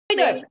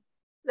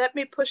Let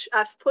me push.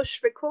 I've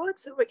pushed record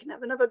so we can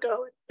have another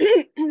go.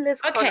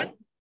 Liz Okay. Conor.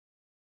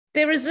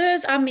 Their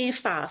reserves are mere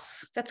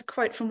farce. That's a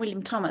quote from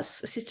William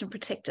Thomas, Assistant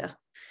Protector,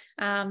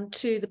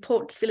 to the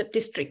Port Phillip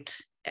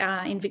District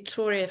in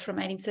Victoria from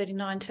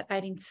 1839 to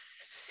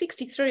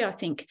 1863, I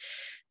think,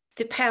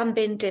 the Pound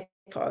Bend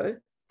Depot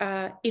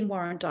in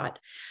Warrandyte.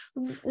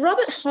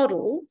 Robert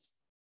Hoddle,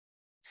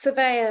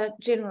 Surveyor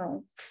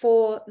General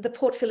for the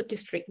Port Phillip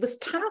District, was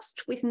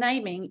tasked with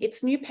naming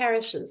its new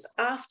parishes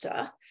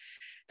after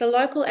the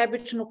local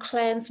Aboriginal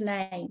clan's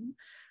name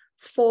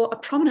for a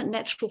prominent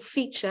natural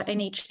feature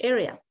in each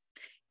area.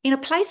 In a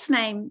place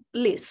name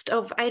list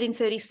of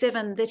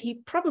 1837 that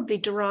he probably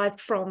derived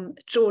from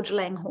George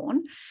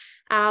Langhorne,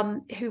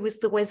 who was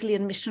the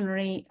Wesleyan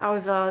missionary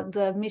over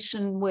the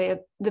mission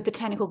where the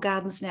Botanical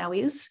Gardens now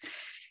is,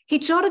 he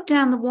jotted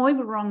down the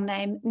Woiwurrung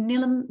name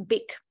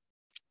Nillumbik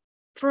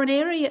for an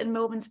area in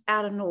Melbourne's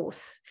outer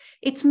north.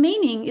 Its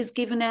meaning is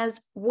given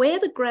as where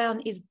the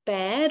ground is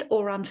bad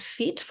or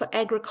unfit for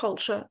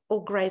agriculture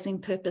or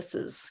grazing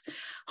purposes.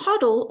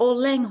 Hoddle or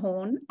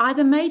Langhorne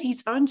either made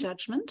his own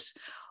judgment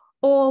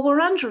or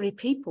Wurundjeri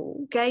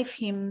people gave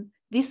him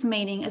this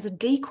meaning as a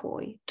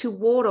decoy to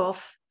ward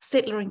off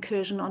settler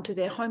incursion onto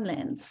their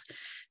homelands.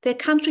 Their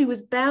country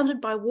was bounded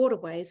by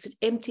waterways that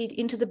emptied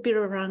into the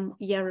Birrarung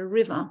Yarra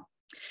River.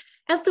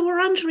 As the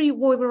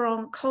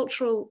Wurundjeri-Woiwurrung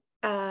Cultural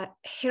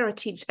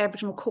Heritage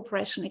Aboriginal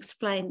Corporation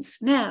explains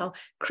now,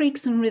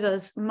 creeks and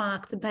rivers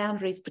mark the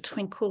boundaries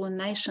between Kulin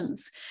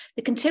nations.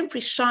 The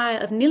contemporary shire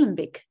of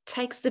Nillumbik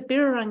takes the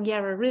Birrarung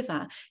Yarra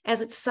River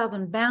as its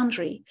southern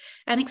boundary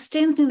and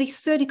extends nearly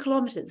 30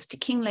 kilometres to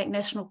Kinglake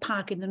National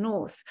Park in the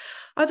north.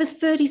 Over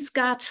 30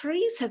 scar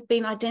trees have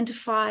been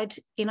identified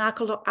in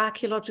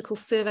archaeological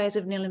surveys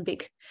of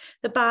Nillumbik.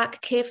 The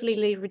bark carefully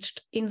leveraged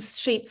in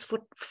sheets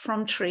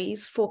from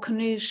trees for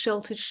canoes,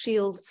 shelters,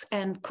 shields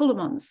and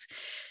kulamons.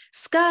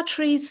 Scar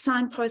trees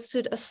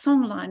signposted a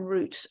songline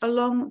route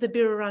along the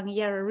Birrarung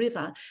Yarra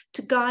River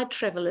to guide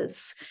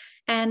travellers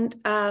and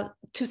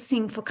to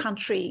sing for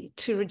country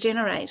to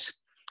regenerate.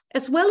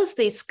 As well as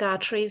these scar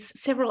trees,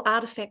 several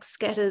artefacts,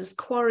 scatters,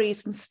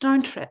 quarries and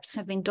stone traps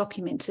have been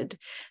documented,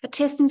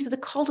 attesting to the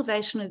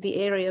cultivation of the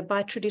area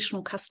by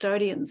traditional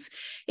custodians.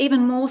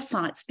 Even more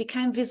sites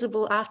became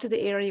visible after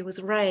the area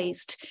was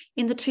razed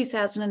in the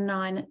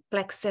 2009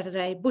 Black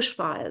Saturday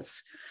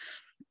bushfires.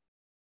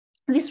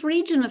 This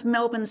region of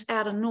Melbourne's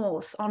outer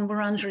north on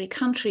Wurundjeri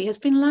country has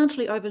been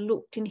largely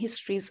overlooked in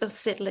histories of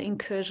settler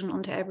incursion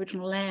onto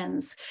Aboriginal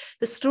lands.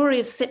 The story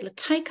of settler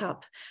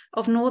take-up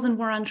of northern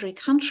Wurundjeri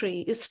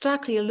country is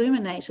starkly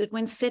illuminated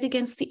when set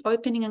against the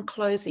opening and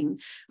closing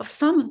of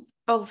some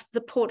of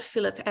the Port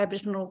Phillip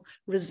Aboriginal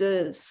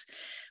reserves.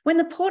 When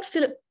the Port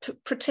Phillip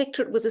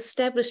Protectorate was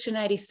established in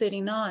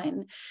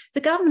 1839,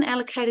 the government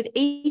allocated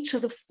each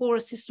of the 4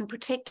 assistant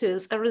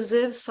protectors a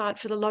reserve site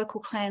for the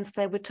local clans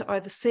they were to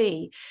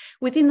oversee.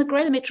 Within the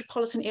greater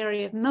metropolitan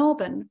area of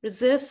Melbourne,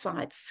 reserve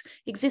sites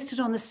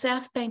existed on the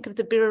south bank of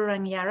the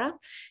Birrarung Yarra,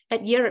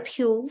 at Yerrup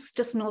Hills,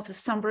 just north of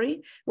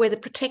Sunbury, where the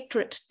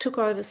Protectorate took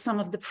over one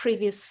of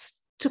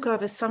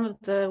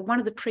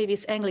the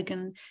previous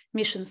Anglican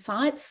mission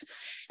sites,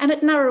 and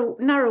at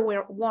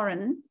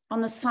Narrawarren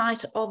on the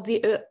site of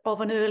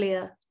an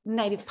earlier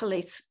native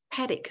police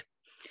paddock.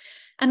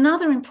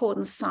 Another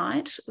important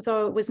site,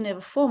 though it was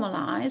never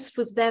formalised,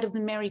 was that of the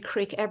Merry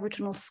Creek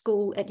Aboriginal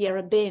School at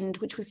Yarra Bend,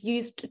 which was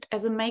used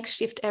as a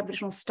makeshift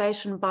Aboriginal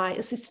station by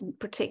Assistant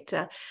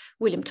Protector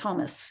William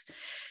Thomas.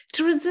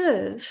 To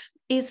reserve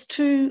is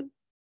to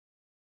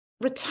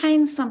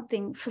retain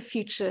something for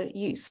future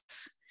use.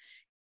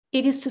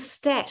 It is to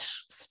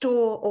stash,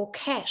 store or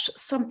cache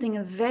something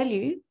of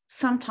value,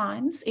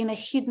 sometimes in a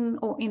hidden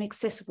or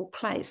inaccessible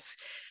place,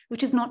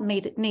 which is not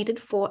needed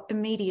for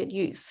immediate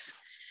use.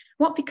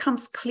 What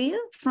becomes clear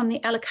from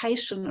the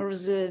allocation of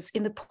reserves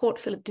in the Port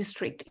Phillip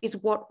district is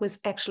what was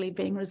actually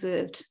being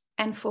reserved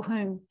and for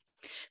whom.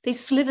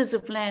 These slivers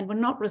of land were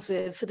not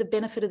reserved for the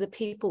benefit of the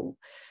people.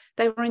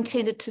 They were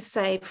intended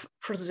to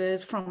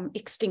preserve from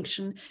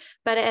extinction,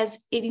 but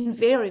as it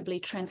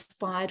invariably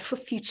transpired, for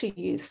future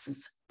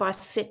uses by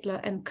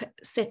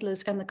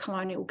settlers and the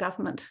colonial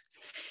government.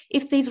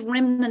 If these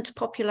remnant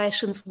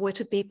populations were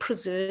to be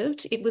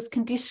preserved, it was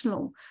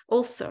conditional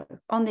also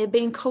on their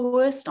being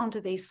coerced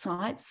onto these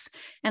sites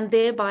and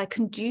thereby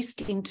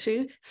conduced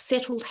into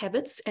settled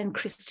habits and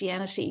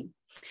Christianity.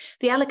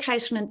 The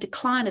allocation and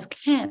decline of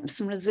camps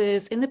and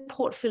reserves in the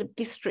Port Phillip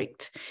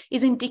district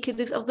is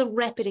indicative of the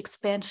rapid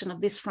expansion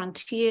of this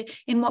frontier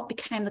in what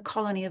became the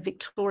colony of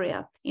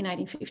Victoria in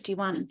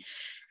 1851.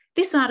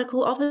 This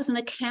article offers an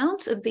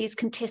account of these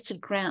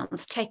contested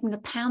grounds, taking the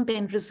Pound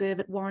Bend Reserve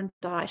at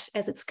Warrandyte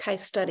as its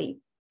case study.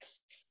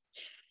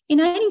 In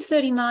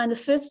 1839, the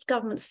first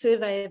government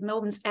survey of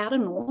Melbourne's outer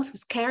north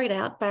was carried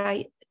out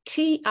by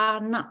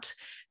T.R. Nutt,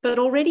 but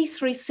already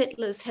 3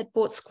 settlers had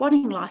bought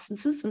squatting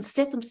licences and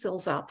set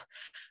themselves up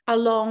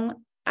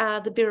along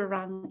the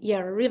Birrarung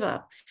Yarra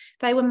River.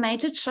 They were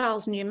Major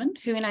Charles Newman,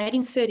 who in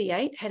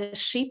 1838 had a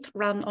sheep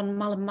run on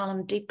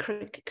Mullam Deep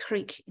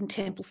Creek in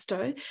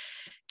Templestowe,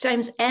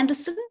 James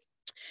Anderson,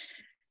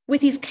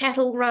 with his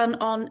cattle run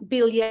on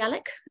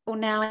Bilyalak, or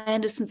now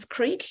Anderson's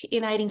Creek,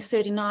 in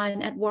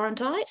 1839 at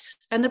Warrandyte,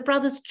 and the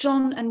brothers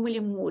John and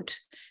William Wood,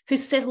 who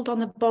settled on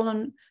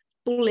the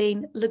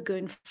Bulleen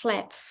Lagoon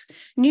Flats.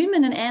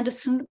 Newman and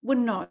Anderson were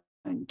known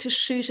to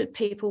shoot at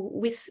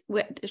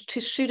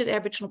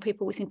Aboriginal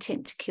people with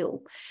intent to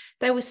kill.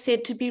 They were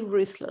said to be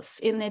ruthless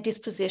in their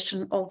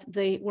dispossession of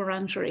the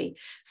Wurundjeri.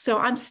 So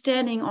I'm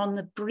standing on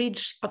the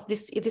bridge of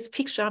this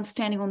picture. I'm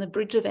standing on the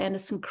bridge of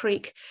Anderson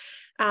Creek.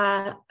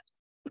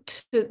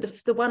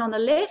 The one on the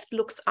left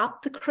looks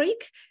up the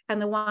creek,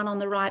 and the one on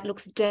the right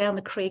looks down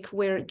the creek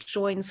where it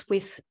joins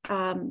with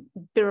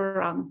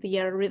Birrarung, the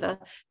Yarra River.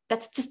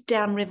 That's just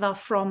downriver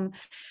from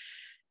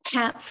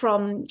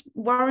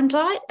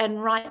Warrandyte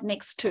and right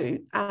next to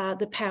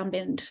the Pound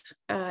Bend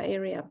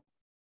area.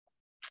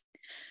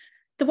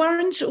 The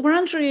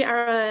Wurundjeri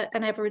are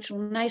an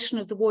Aboriginal nation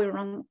of the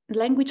Woiwurrung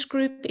language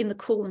group in the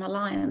Kulin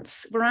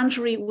Alliance.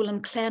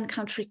 Wurundjeri-willam clan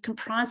country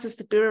comprises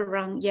the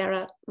Birrarung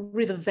Yarra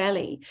River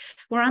Valley.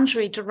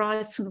 Wurundjeri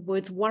derives from the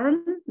words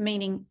Wurrun,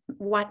 meaning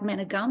white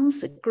manna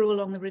gums that grew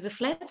along the river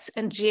flats,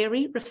 and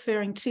Jerry,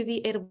 referring to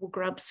the edible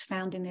grubs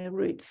found in their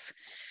roots.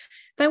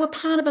 They were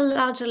part of a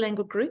larger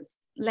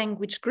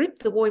language group,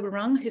 the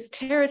Woiwurrung, whose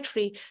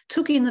territory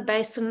took in the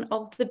basin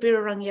of the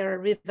Birrarung Yarra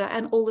River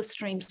and all the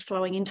streams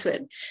flowing into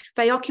it.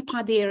 They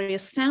occupied the area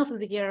south of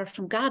the Yarra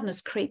from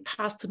Gardiner's Creek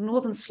past the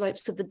northern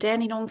slopes of the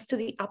Dandenongs to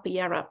the Upper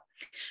Yarra.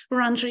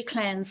 Wurundjeri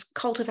clans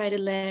cultivated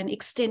land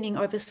extending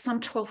over some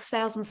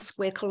 12,000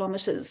 square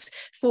kilometres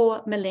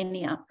for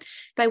millennia.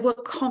 They were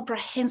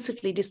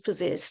comprehensively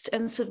dispossessed,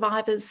 and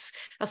survivors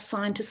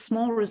assigned to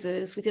small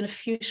reserves within a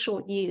few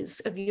short years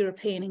of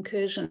European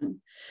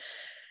incursion.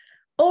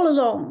 All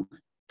along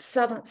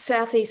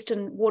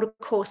southeastern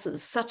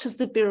watercourses, such as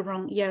the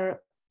Birrarung, Yarra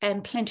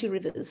and Plenty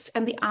Rivers,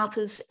 and the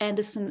Arthurs,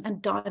 Anderson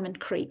and Diamond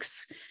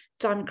Creeks.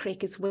 Diamond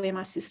Creek is where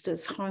my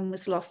sister's home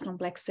was lost on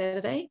Black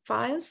Saturday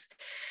fires.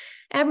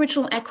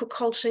 Aboriginal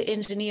aquaculture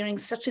engineering,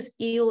 such as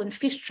eel and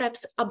fish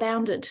traps,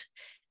 abounded.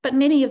 But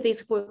many of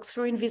these works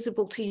were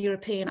invisible to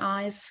European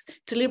eyes,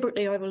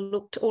 deliberately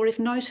overlooked, or if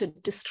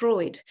noted,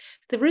 destroyed.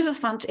 The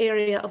riverfront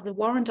area of the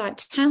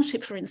Warrandyte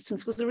township, for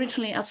instance, was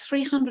originally a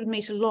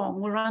 300-metre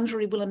long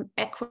Wurundjeri-willam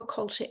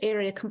aquaculture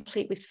area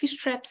complete with fish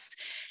traps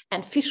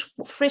and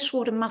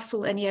freshwater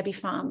mussel and yabby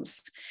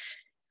farms.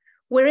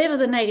 Wherever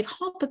the native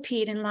hop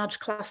appeared in large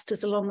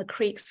clusters along the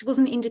creeks was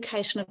an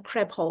indication of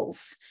crab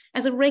holes.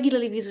 As a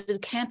regularly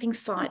visited camping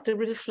site, the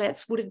river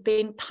flats would have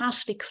been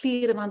partially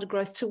cleared of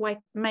undergrowth to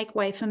make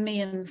way for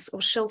meons or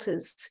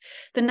shelters.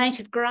 The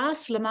native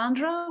grass,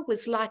 lamandra,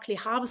 was likely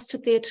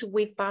harvested there to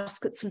weave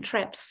baskets and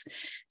traps.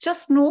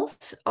 Just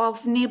north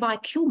of nearby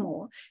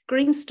Kilmore,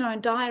 greenstone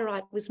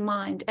diorite was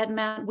mined at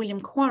Mount William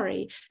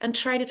Quarry and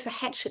traded for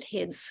hatchet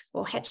heads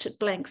or hatchet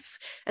blanks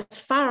as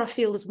far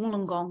afield as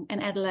Wollongong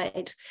and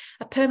Adelaide.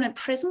 A permanent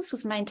presence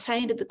was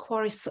maintained at the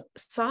quarry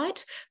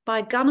site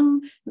by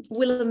Gunung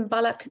Willem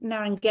Bullock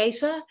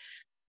Narrangata,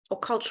 or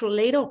cultural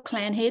leader or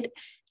clan head,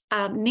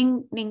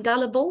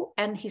 Ningalabal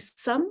and his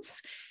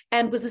sons,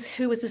 and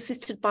who was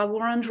assisted by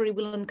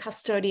Wurundjeri-willam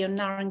custodian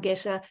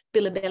Narrangata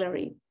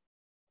Billabellery.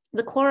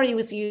 The quarry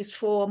was used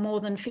for more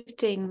than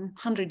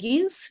 1,500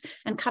 years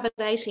and covered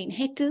 18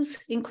 hectares,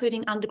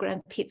 including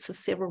underground pits of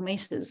several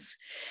metres.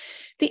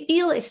 The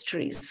eel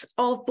estuaries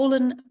of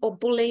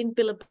Bulleen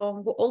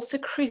Billabong were also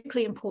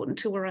critically important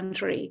to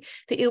Wurundjeri.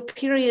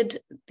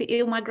 The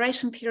eel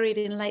migration period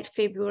in late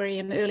February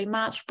and early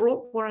March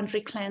brought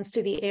Wurundjeri clans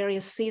to the area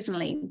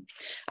seasonally.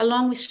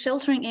 Along with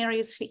sheltering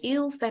areas for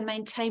eels, they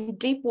maintained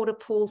deep water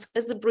pools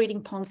as the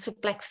breeding ponds for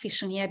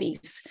blackfish and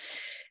yabbies.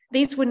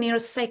 These were near a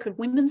sacred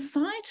women's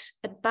site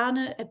at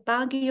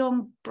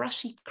Bargyong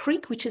Brushy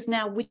Creek, which is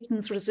now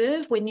Witten's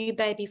Reserve, where new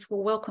babies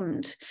were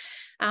welcomed.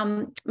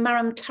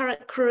 Murrum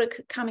Turret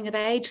Kuruk coming of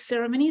age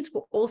ceremonies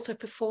were also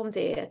performed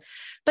there.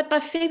 But by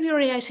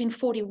February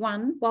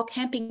 1841, while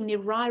camping near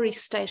Ryrie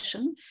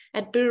Station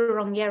at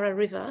Birrarung Yarra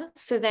River,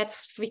 so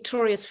that's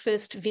Victoria's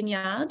first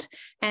vineyard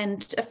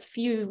and a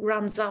few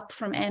runs up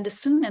from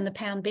Anderson and the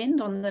Pound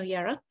Bend on the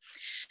Yarra,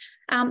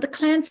 the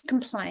clans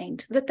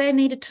complained that they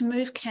needed to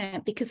move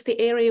camp because the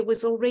area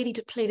was already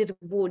depleted of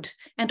wood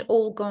and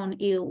all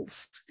gone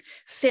eels.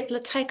 Settler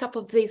take-up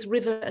of these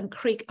river and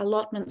creek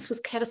allotments was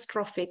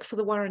catastrophic for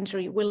the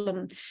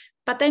Wurundjeri-willam,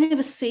 but they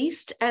never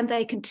ceased and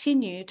they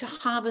continue to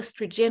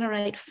harvest,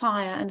 regenerate,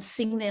 fire and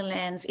sing their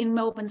lands in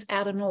Melbourne's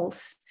outer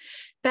north.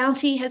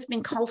 Bounty has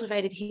been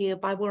cultivated here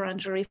by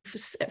Wurundjeri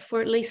for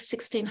at least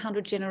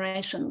 1,600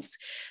 generations.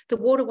 The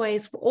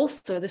waterways were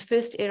also the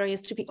first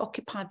areas to be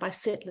occupied by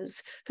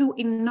settlers who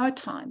in no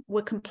time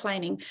were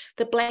complaining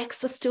the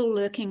blacks are still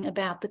lurking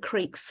about the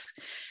creeks.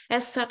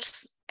 As such,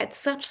 at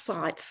such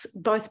sites,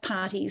 both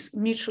parties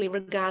mutually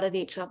regarded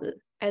each other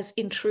as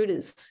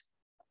intruders.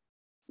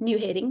 New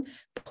heading,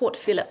 Port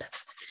Phillip.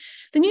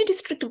 The new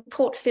district of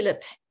Port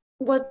Phillip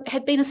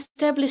had been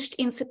established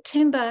in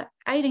September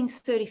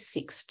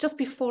 1836, just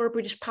before a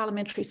British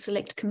Parliamentary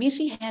Select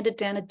Committee handed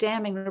down a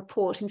damning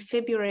report in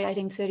February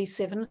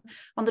 1837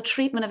 on the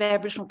treatment of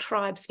Aboriginal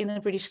tribes in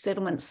the British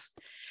settlements.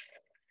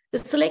 The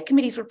Select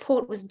Committee's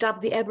report was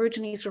dubbed the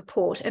Aborigines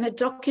Report, and it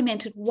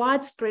documented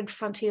widespread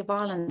frontier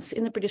violence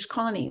in the British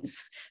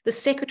colonies. The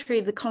Secretary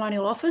of the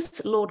Colonial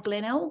Office, Lord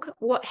Glenelg,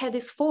 had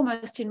this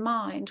foremost in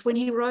mind when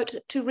he wrote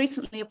to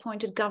recently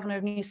appointed Governor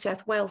of New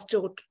South Wales,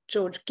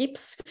 George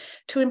Gipps,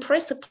 to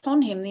impress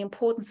upon him the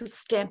importance of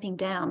stamping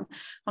down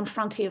on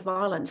frontier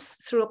violence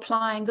through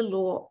applying the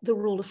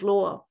rule of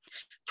law,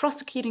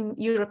 prosecuting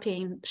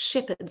European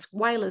shepherds,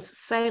 whalers,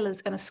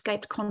 sailors, and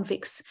escaped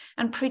convicts,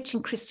 and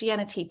preaching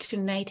Christianity to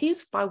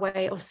natives by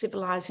way of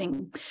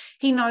civilising.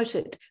 He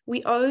noted,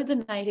 "We owe the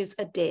natives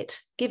a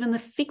debt, given the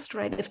fixed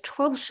rate of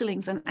 12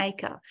 shillings an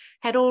acre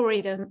had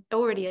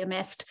already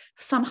amassed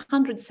some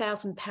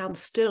 £100,000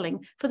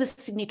 sterling for the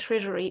Sydney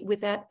Treasury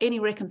without any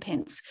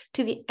recompense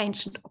to the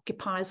ancient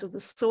occupiers of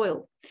the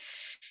soil."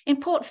 In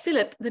Port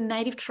Phillip, the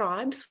native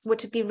tribes were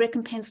to be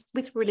recompensed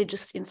with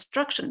religious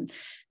instruction,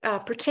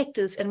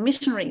 protectors and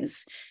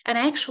missionaries. An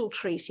actual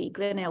treaty,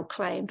 Glenelg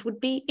claimed, would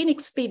be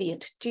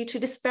inexpedient due to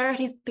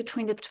disparities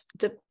between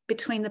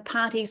the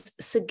parties'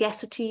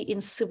 sagacity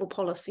in civil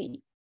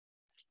policy.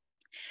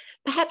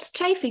 Perhaps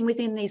chafing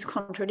within these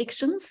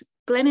contradictions,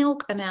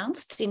 Glenelg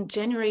announced in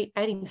January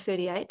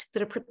 1838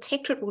 that a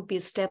protectorate would be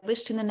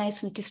established in the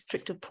nascent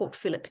district of Port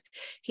Phillip.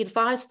 He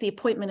advised the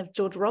appointment of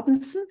George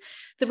Robinson,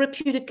 the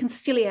reputed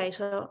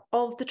conciliator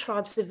of the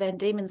tribes of Van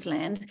Diemen's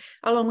Land,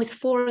 along with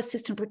 4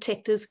 assistant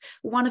protectors,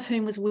 one of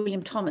whom was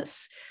William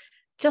Thomas.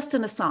 Just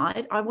an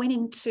aside, I went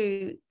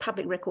into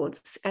public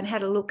records and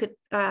had a look at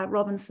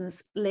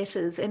Robinson's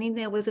letters, and in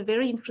there was a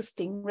very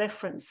interesting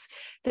reference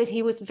that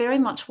he was very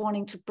much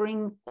wanting to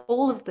bring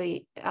all of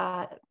the,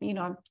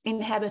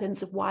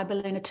 inhabitants of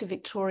Wyballina to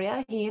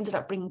Victoria. He ended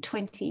up bringing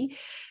 20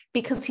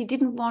 because he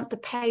didn't want the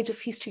page of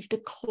history to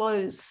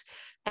close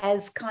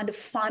as kind of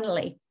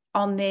finally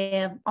on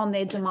their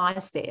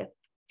demise there.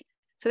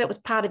 So that was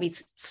part of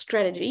his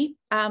strategy.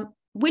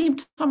 William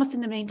Thomas, in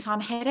the meantime,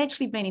 had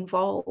actually been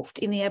involved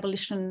in the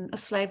abolition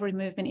of slavery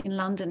movement in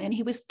London, and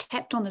he was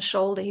tapped on the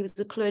shoulder. He was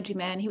a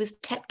clergyman. He was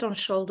tapped on the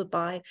shoulder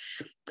by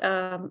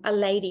a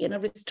lady, an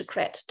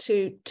aristocrat,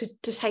 to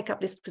take up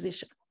this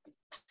position.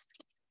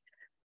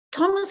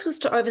 Thomas was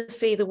to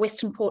oversee the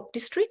Western Port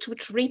District,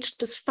 which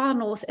reached as far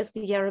north as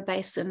the Yarra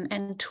Basin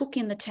and took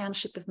in the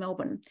township of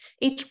Melbourne.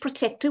 Each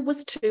protector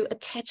was to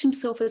attach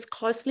himself as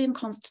closely and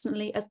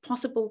constantly as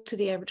possible to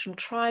the Aboriginal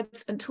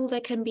tribes until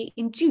they can be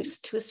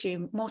induced to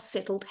assume more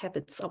settled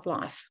habits of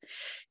life.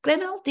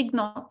 Glenelg did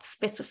not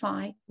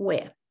specify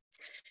where.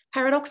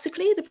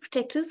 Paradoxically, the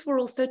protectors were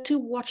also to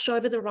watch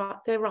over their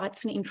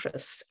rights and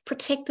interests,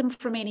 protect them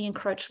from any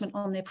encroachment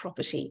on their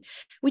property,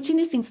 which in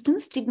this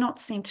instance did not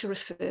seem to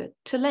refer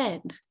to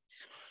land.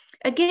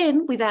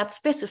 Again, without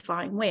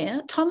specifying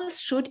where, Thomas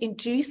should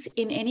induce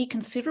in any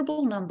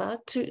considerable number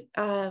to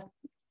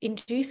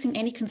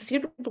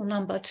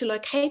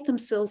locate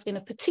themselves in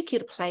a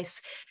particular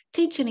place,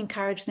 teach and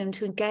encourage them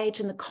to engage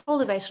in the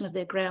cultivation of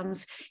their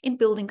grounds in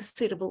building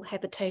suitable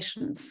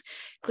habitations.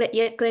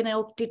 Yet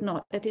Glenelg did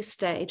not at this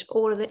stage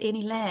order that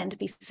any land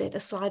be set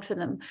aside for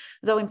them,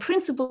 though in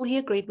principle he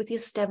agreed with the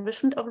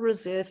establishment of a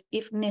reserve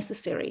if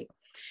necessary.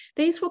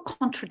 These were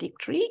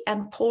contradictory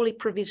and poorly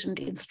provisioned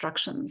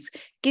instructions.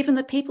 Given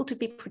the people to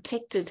be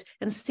protected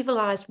and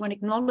civilised when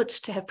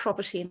acknowledged to have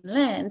property in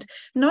land,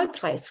 no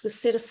place was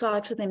set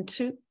aside for them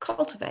to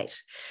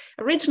cultivate.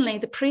 Originally,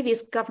 the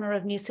previous Governor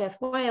of New South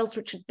Wales,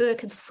 Richard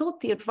Burke, had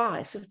sought the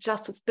advice of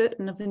Justice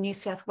Burton of the New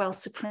South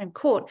Wales Supreme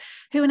Court,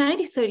 who in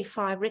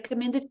 1835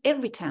 recommended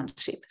every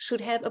township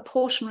should have a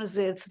portion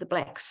reserved for the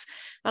blacks,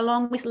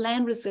 along with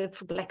land reserved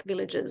for black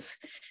villages.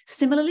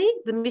 Similarly,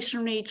 the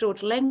missionary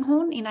George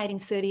Langhorne in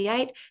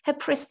 1838 had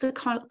pressed the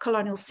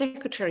Colonial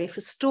Secretary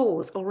for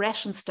stores or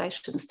ration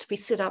stations to be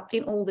set up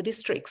in all the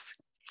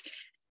districts.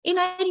 In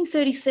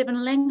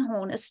 1837,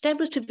 Langhorne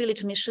established a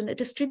village mission that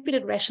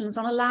distributed rations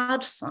on a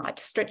large site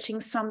stretching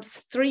some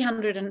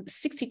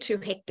 362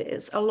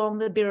 hectares along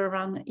the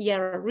Birrarung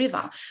Yarra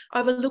River,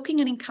 overlooking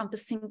and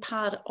encompassing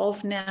part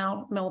of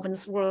now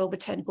Melbourne's Royal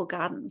Botanical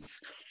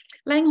Gardens.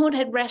 Langhorne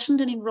had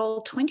rationed and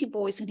enrolled 20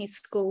 boys in his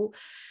school,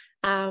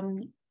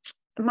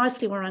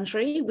 mostly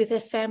Wurundjeri, with their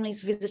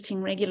families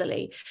visiting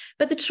regularly.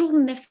 But the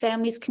children and their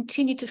families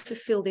continued to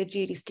fulfil their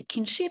duties to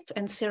kinship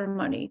and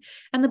ceremony,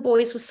 and the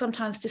boys were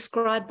sometimes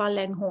described by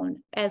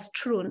Langhorne as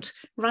truant,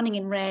 running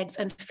in rags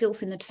and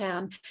filth in the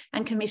town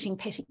and committing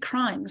petty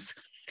crimes.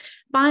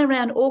 By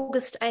around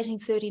August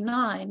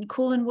 1839,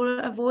 Kulin were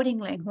avoiding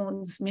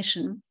Langhorne's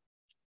mission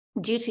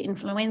due to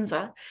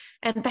influenza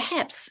and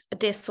perhaps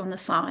deaths on the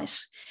site.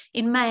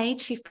 In May,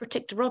 Chief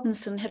Protector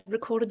Robinson had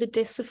recorded the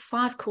deaths of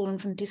 5 Kulin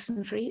from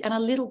dysentery and a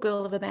little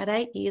girl of about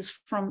 8 years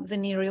from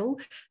venereal,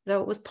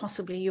 though it was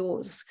possibly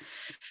yours.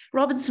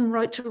 Robinson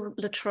wrote to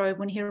Trobe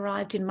when he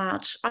arrived in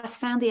March, "I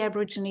found the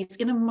Aborigines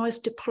in a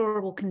most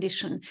deplorable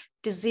condition.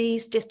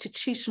 Disease,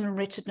 destitution and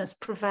wretchedness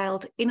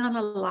prevailed in an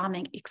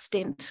alarming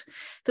extent."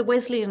 The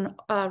Wesleyan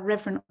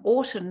Reverend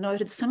Orton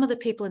noted some of the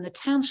people in the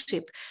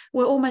township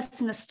were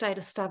almost in a state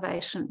of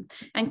starvation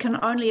and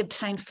can only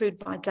obtain food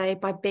by day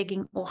by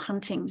begging or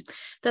hunting. ceding.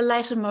 The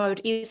latter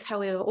mode is,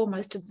 however,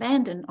 almost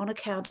abandoned on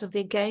account of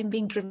their game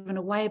being driven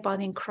away by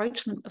the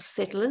encroachment of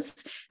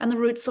settlers and the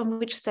routes on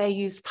which they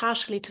used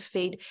partially to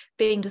feed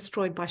being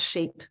destroyed by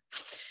sheep.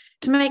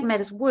 To make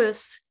matters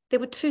worse, there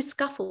were 2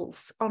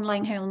 scuffles on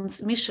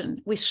Langhorne's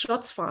mission, with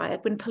shots fired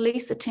when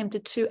police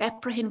attempted to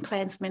apprehend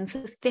clansmen for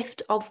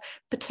theft of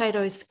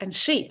potatoes and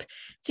sheep.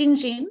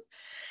 Jinjin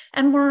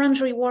and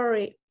Wurundjeri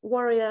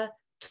warrior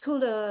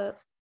Tula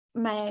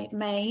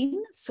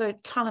Main, so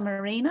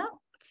Tullamarina,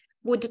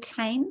 were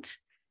detained,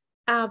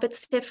 but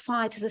set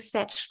fire to the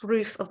thatched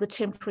roof of the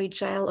temporary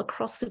jail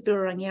across the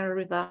Burrung Yarra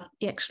River,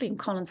 actually in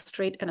Collins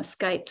Street, and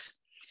escaped.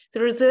 The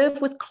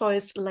reserve was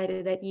closed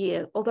later that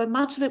year. Although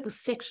much of it was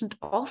sectioned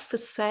off for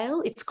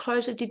sale, its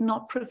closure did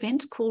not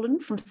prevent Kulin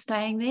from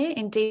staying there.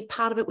 Indeed,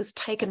 part of it was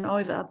taken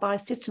over by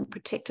Assistant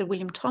Protector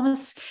William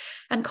Thomas,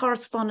 and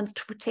correspondence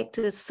to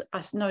protectors,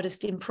 I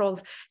noticed in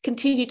Prov,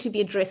 continued to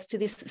be addressed to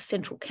this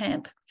central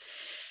camp.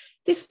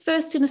 This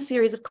first in a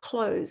series of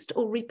closed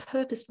or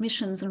repurposed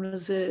missions and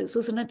reserves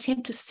was an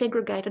attempt to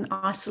segregate and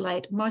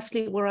isolate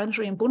mostly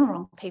Wurundjeri and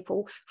Bunurong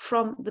people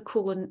from the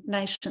Kulin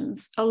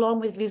nations, along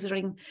with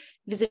visiting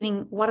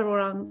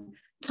Wadawurrung,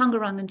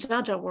 Tungarung and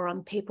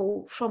Djadjawurrung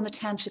people from the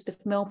township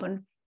of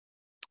Melbourne,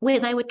 where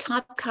they were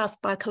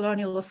typecast by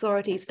colonial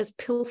authorities as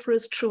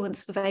pilferers,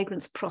 truants,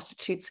 vagrants,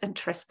 prostitutes and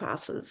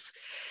trespassers.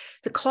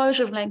 The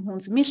closure of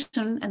Langhorne's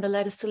mission and the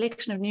later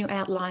selection of new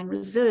outlying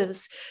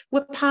reserves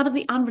were part of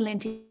the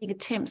unrelenting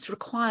attempts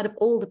required of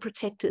all the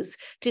protectors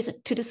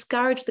to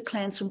discourage the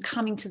clans from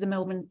coming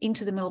to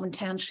into the Melbourne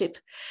township.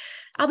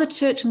 Other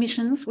church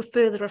missions were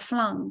further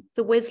aflung: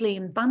 the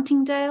Wesleyan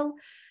Buntingdale,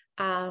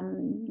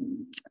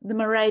 the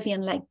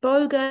Moravian Lake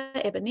Boga,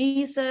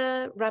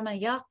 Ebenezer,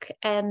 Ramayak,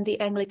 and the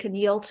Anglican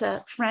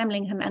Yelta,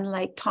 Framlingham and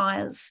Lake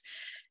Tyers.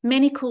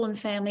 Many Kulin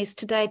families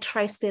today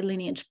trace their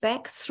lineage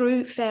back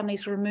through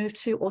families removed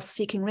to or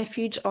seeking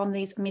refuge on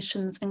these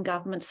missions and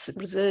government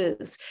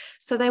reserves.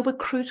 So they were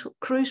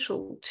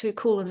crucial to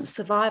Kulin's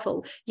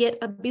survival, yet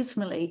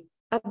abysmally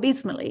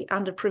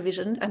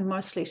under-provisioned and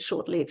mostly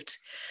short-lived.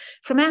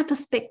 From our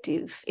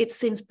perspective, it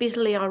seems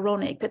bitterly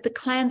ironic that the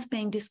clans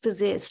being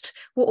dispossessed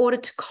were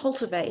ordered to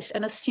cultivate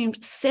and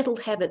assumed settled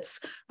habits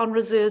on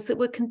reserves that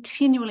were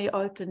continually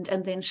opened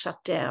and then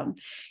shut down.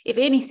 If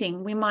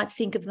anything, we might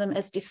think of them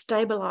as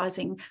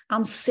destabilising,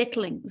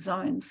 unsettling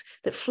zones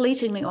that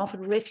fleetingly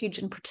offered refuge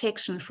and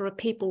protection for a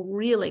people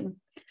reeling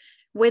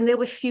when there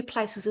were few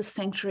places of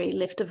sanctuary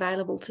left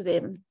available to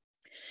them.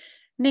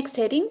 Next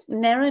heading,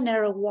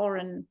 Narra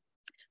Warren.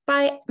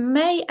 By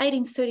May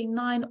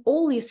 1839,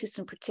 all the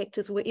assistant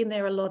protectors were in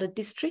their allotted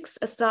districts,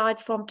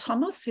 aside from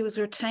Thomas, who was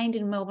retained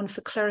in Melbourne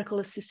for clerical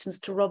assistance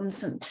to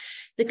Robinson.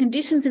 The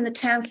conditions in the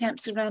town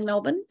camps around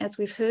Melbourne, as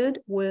we've heard,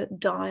 were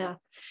dire,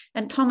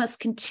 and Thomas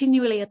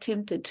continually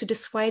attempted to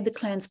dissuade the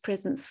clan's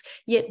presence,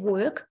 yet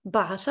work,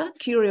 barter,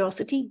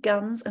 curiosity,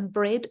 guns and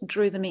bread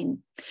drew them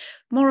in.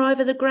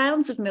 Moreover, the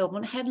grounds of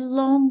Melbourne had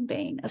long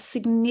been a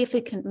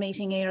significant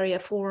meeting area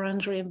for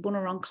Wurundjeri and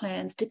Bunurong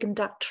clans to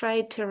conduct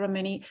trade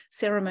ceremony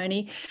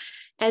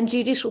and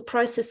judicial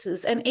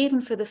processes, and even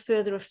for the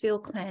further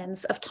afield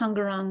clans of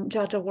Tungarung,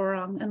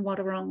 Djadjawurrung and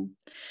Wadawurrung.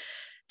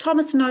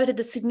 Thomas noted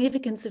the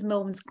significance of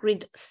Melbourne's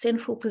grid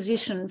central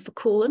position for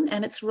Kulin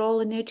and its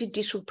role in their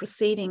judicial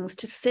proceedings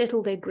to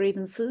settle their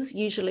grievances,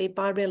 usually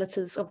by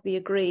relatives of the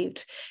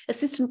aggrieved.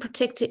 Assistant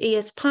Protector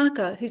E.S.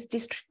 Parker, whose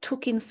district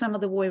took in some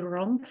of the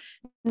Woiwurrung,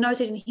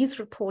 noted in his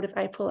report of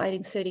April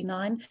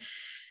 1839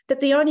 that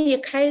the only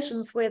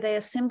occasions where they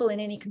assemble in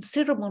any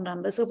considerable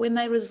numbers are when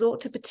they resort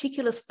to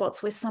particular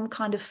spots where some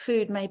kind of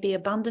food may be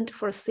abundant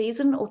for a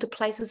season, or to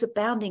places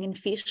abounding in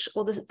fish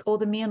or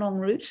the Mianong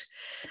route.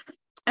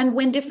 And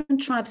when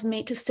different tribes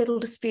meet to settle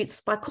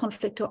disputes by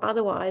conflict or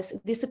otherwise,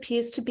 this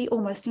appears to be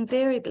almost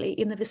invariably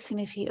in the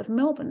vicinity of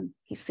Melbourne,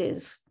 he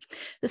says.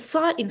 The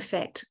site, in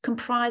fact,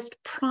 comprised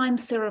prime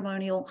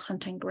ceremonial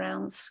hunting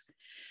grounds.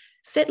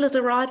 Settlers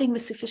arriving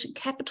with sufficient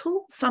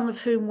capital, some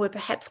of whom were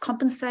perhaps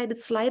compensated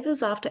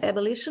slavers after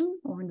abolition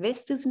or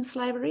investors in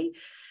slavery,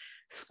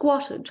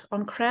 squatted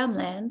on Crown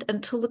land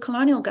until the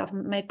colonial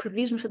government made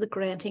provision for the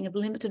granting of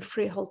limited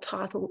freehold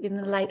title in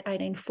the late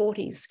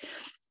 1840s.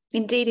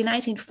 Indeed, in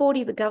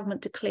 1840, the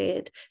government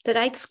declared that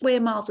 8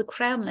 square miles of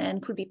Crown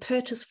land could be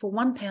purchased for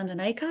 £1 an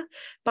acre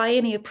by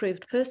any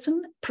approved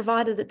person,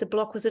 provided that the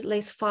block was at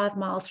least 5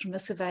 miles from a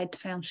surveyed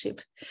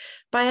township.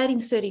 By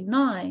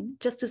 1839,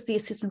 just as the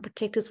assistant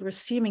protectors were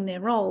assuming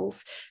their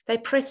roles, they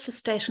pressed for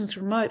stations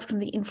remote from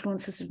the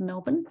influences of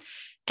Melbourne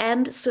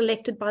and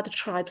selected by the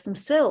tribes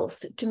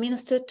themselves to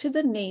minister to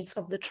the needs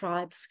of the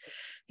tribes.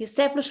 The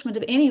establishment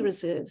of any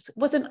reserves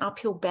was an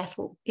uphill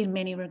battle in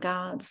many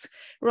regards.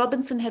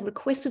 Robinson had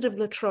requested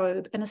of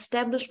Trobe an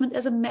establishment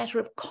as a matter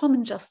of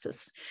common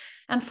justice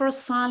and for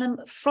asylum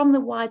from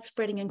the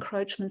widespreading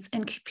encroachments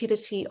and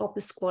cupidity of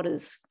the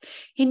squatters.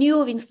 He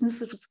knew of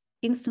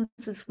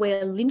instances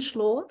where lynch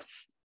law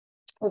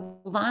or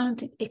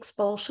violent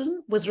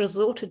expulsion was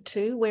resorted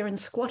to, wherein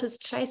squatters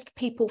chased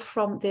people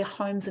from their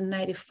homes and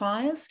native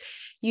fires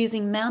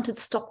using mounted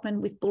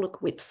stockmen with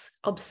bullock whips,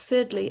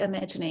 absurdly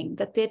imagining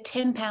that their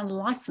 £10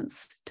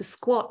 licence to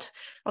squat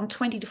on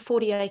 20 to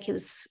 40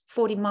 acres,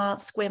 40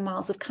 square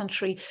miles of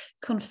country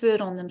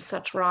conferred on them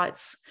such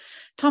rights.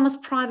 Thomas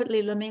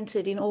privately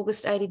lamented in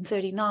August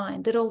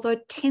 1839 that although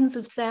tens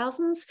of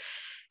thousands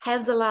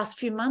have the last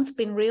few months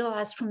been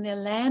realised from their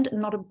land,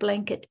 not a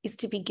blanket is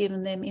to be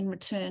given them in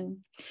return.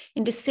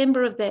 In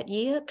December of that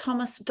year,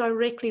 Thomas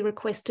directly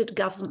requested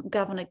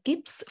Governor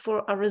Gibbs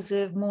for a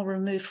reserve more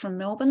removed from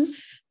Melbourne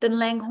than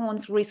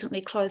Langhorne's recently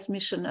closed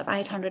mission of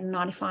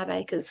 895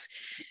 acres.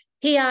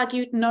 He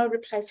argued no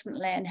replacement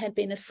land had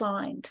been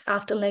assigned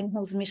after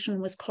Langhorne's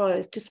mission was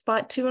closed,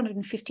 despite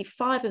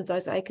 255 of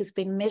those acres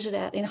being measured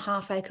out in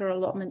half-acre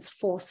allotments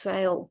for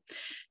sale.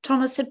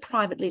 Thomas had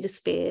privately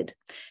despaired,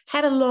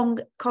 had a long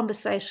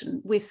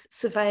conversation with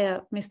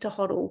surveyor Mr.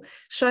 Hoddle,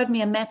 showed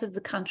me a map of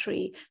the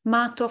country,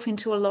 marked off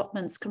into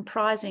allotments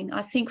comprising,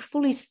 I think,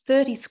 fully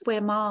 30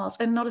 square miles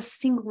and not a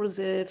single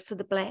reserve for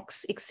the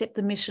blacks except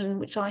the mission,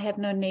 which I have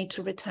no need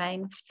to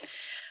retain.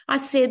 I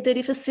said that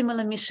if a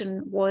similar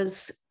mission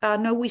was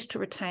no wish to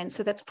retain,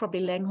 so that's probably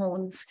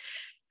Langhorne's.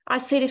 I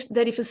said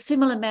that if a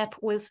similar map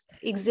was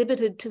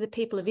exhibited to the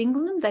people of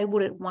England, they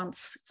would at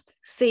once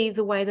see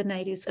the way the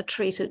natives are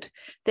treated,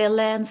 their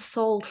lands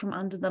sold from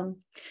under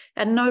them,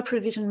 and no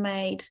provision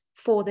made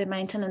for their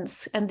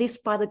maintenance, and this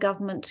by the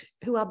government,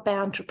 who are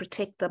bound to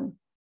protect them.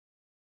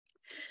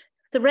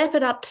 The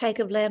rapid uptake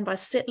of land by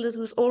settlers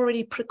was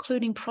already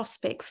precluding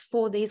prospects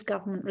for these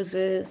government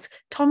reserves.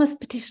 Thomas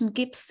petitioned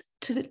Gibbs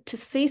to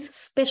cease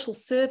special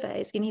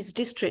surveys in his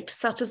district,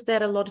 such as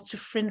that allotted to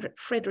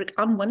Frederick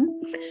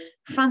Unwin,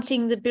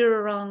 fronting the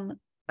Birrarong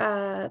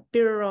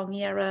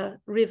Yarra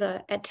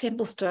River at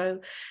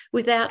Templestowe,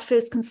 without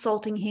first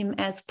consulting him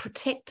as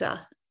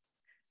protector.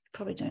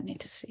 Probably don't need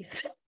to see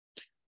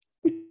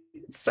that.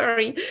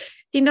 Sorry.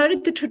 He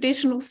noted the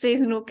traditional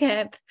seasonal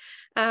camp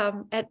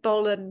at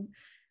Bolan,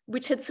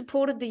 which had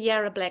supported the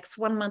Yarra Blacks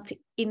 1 month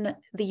in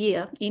the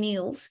year in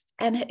eels,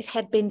 and it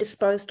had been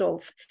disposed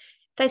of.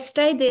 They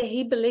stayed there,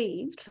 he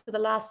believed, for the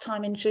last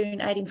time in June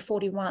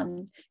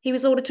 1841. He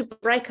was ordered to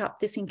break up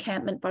this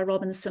encampment by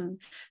Robinson.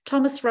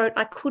 Thomas wrote,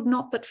 I could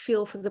not but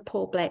feel for the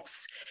poor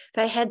blacks.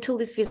 They had till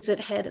this visit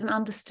had an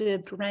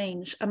undisturbed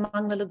range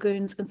among the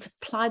lagoons and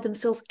supplied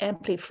themselves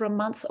amply for a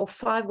month or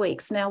 5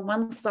 weeks. Now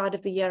one side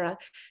of the Yarra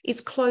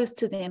is closed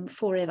to them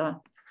forever.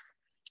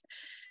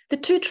 The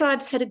two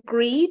tribes had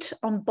agreed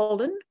on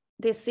Bolan,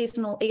 their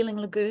seasonal eeling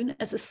lagoon,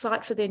 as a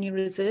site for their new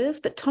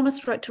reserve, but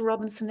Thomas wrote to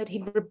Robinson that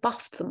he'd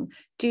rebuffed them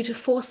due to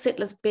 4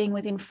 settlers being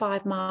within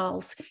 5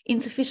 miles,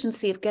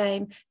 insufficiency of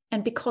game,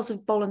 and because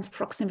of Bolan's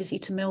proximity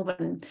to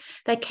Melbourne.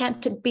 They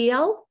camped at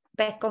Biel,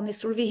 back on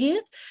this river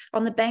here,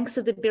 on the banks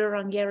of the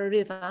Birrarong Yarra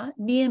River,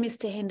 near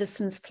Mr.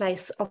 Henderson's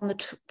place on the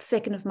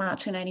 2nd of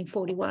March in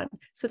 1841.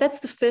 So that's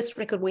the first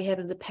record we have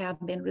of the Pound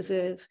Bend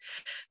Reserve.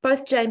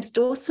 Both James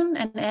Dawson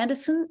and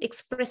Anderson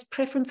expressed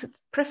preference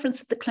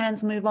that the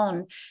clans move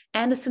on,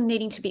 Anderson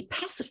needing to be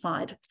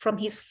pacified from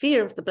his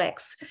fear of the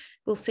blacks.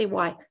 We'll see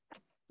why.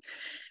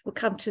 We'll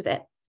come to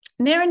that.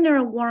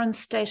 Narra Warren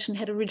Station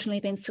had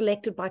originally been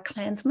selected by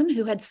clansmen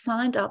who had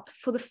signed up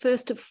for the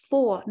first of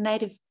 4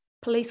 native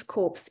police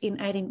corps in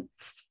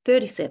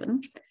 1837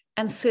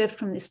 and served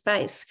from this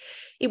base.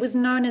 It was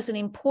known as an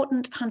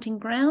important hunting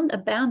ground,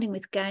 abounding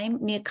with game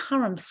near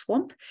Curram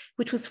Swamp,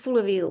 which was full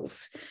of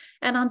eels,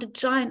 and under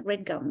giant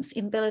red gums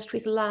embellished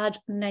with large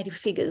native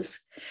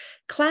figures.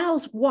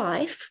 Clow's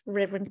wife,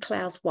 Reverend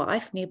Clow's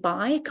wife,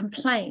 nearby,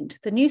 complained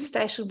the new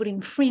station would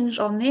infringe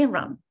on their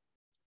run.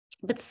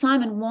 But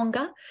Simon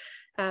Wonga,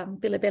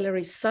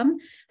 Billabellari's son,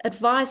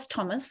 advised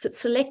Thomas that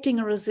selecting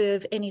a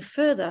reserve any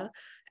further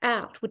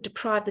out would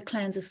deprive the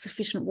clans of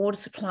sufficient water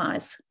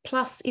supplies.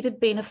 Plus, it had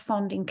been a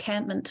fond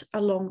encampment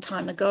a long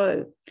time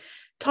ago.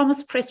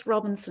 Thomas pressed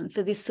Robinson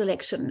for this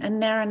selection, and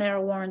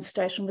Narra Warren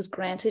Station was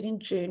granted in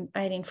June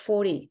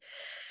 1840.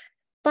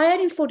 By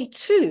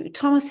 1842,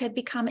 Thomas had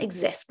become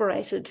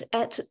exasperated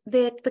at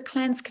the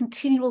clan's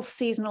continual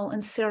seasonal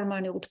and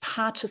ceremonial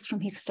departures from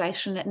his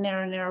station at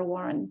Narra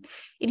Warren.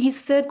 In his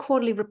 3rd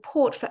quarterly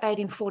report for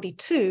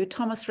 1842,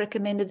 Thomas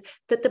recommended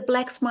that the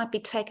blacks might be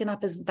taken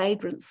up as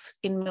vagrants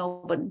in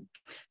Melbourne.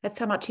 That's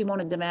how much he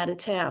wanted them out of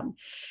town.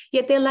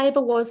 Yet their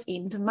labour was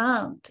in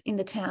demand in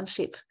the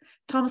township.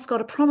 Thomas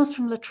got a promise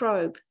from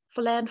Trobe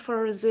for land for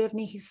a reserve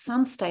near his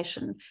son's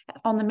station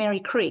on the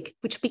Merry Creek,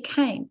 which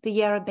became the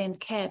Yarra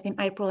Bend Camp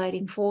in April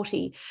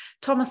 1840.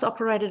 Thomas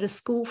operated a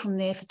school from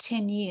there for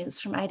 10 years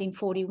from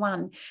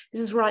 1841.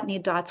 This is right near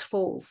Dights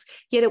Falls,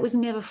 yet it was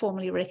never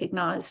formally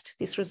recognised,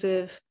 this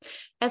reserve.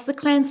 As the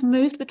clans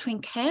moved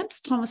between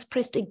camps, Thomas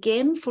pressed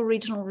again for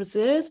regional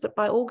reserves, but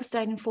by August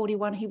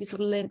 1841, he was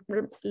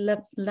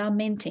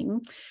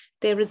lamenting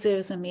their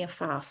reserves a mere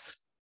farce.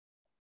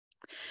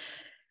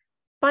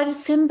 By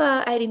December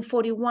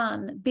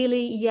 1841,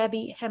 Billy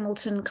Yabby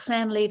Hamilton,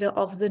 clan leader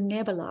of the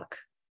Nebelak,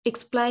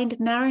 explained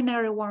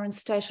Narre Warren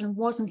Station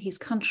wasn't his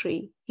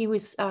country. He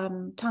was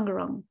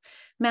Tungarong.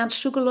 Mount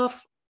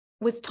Sugarloaf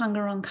was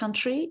Tungarong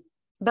country,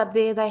 but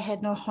there they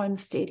had no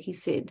homestead, he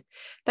said.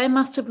 They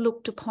must have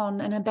looked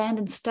upon an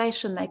abandoned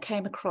station they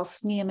came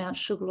across near Mount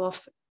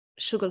Sugarloaf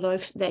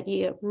that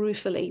year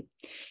ruefully.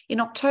 In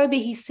October,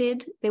 he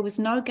said, there was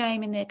no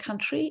game in their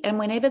country, and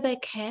whenever they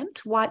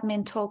camped, white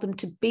men told them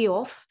to be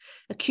off,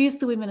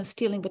 accused the women of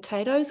stealing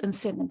potatoes, and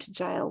sent them to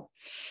jail.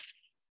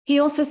 He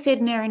also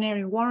said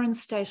Narre Warren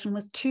Station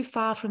was too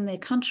far from their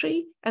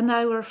country, and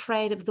they were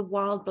afraid of the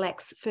wild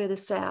blacks further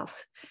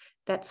south.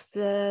 That's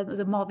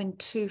the mob in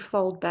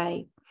Twofold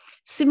Bay.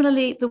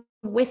 Similarly, the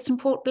Western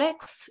Port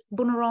blacks,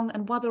 Bunurong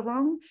and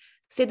Watherong,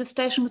 said the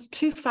station was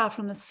too far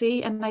from the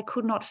sea and they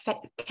could not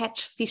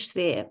catch fish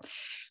there.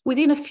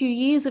 Within a few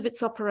years of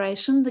its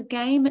operation, the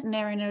game at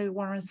Narre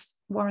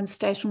Warren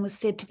Station was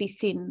said to be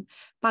thin.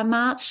 By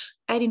March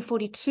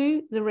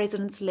 1842, the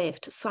residents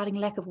left, citing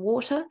lack of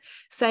water,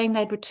 saying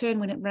they'd return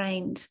when it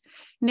rained.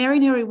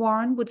 Narre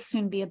Warren would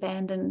soon be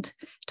abandoned.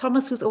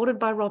 Thomas was ordered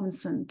by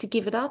Robinson to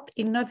give it up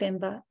in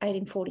November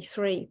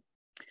 1843.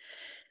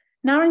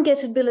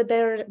 Narragansett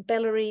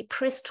Bellary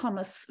pressed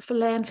Thomas for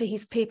land for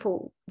his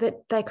people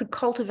that they could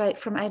cultivate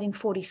from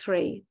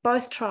 1843.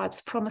 Both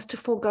tribes promised to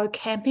forego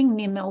camping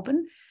near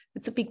Melbourne.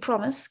 It's a big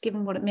promise,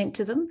 given what it meant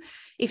to them.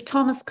 If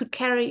Thomas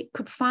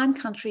could find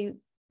country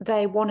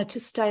they wanted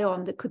to stay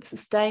on that could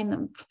sustain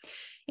them.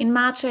 In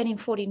March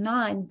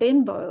 1849,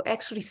 Benbow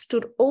actually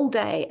stood all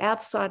day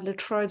outside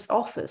Latrobe's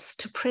office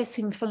to press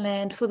him for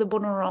land for the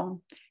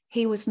Bunurong.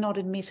 He was not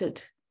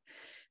admitted.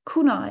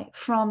 Conor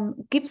from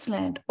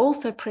Gippsland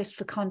also pressed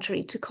for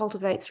country to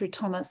cultivate through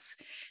Thomas.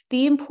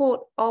 The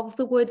import of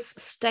the words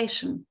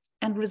station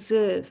and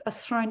reserve are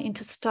thrown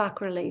into stark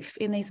relief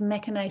in these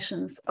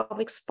machinations of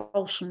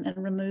expulsion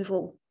and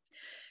removal.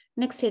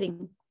 Next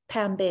heading,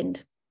 Pound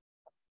Bend.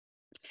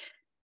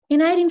 In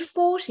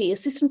 1840,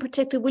 Assistant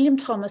Protector William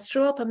Thomas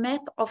drew up a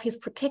map of his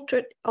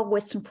protectorate of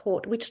Western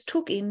Port, which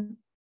took in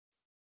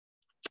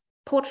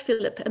Port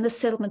Phillip and the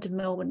settlement of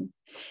Melbourne.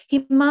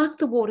 He marked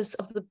the waters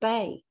of the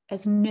bay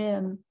as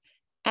Nerm.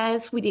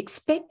 As we'd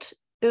expect,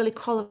 early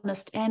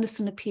colonist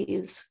Anderson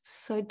appears.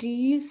 So do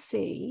you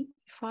see,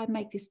 if I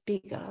make this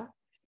bigger,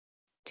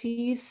 do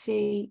you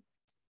see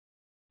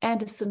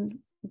Anderson,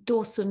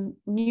 Dawson,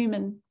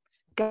 Newman,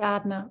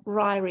 Gardner,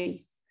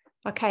 Ryrie?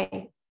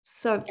 Okay,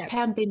 so yep.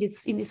 Pound Bend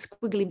is in this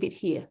squiggly bit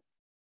here,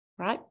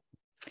 right?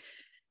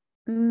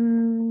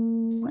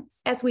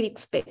 As we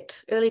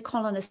expect, early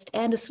colonist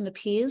Anderson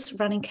appears,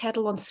 running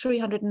cattle on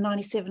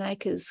 397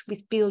 acres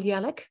with Beal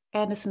Yallock,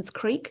 Anderson's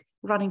Creek,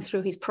 running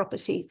through his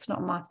property. It's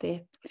not marked there.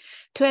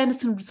 To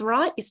Anderson's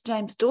right is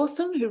James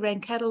Dawson, who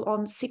ran cattle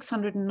on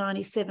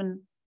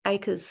 697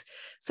 acres.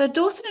 So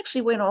Dawson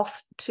actually went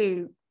off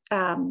to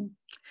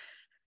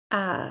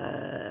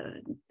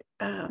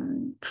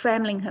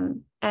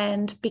Framlingham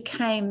and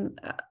became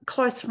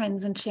close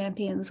friends and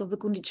champions of the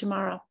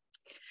Gunditjmara.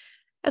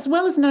 As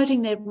well as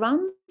noting their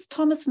runs,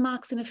 Thomas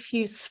marks in a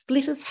few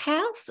splitters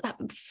huts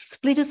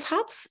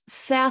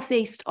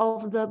southeast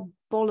of the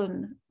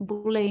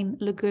Bulleen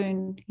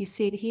Lagoon. You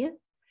see it here.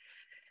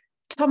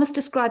 Thomas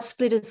describes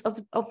splitters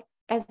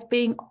as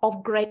being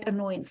of great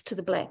annoyance to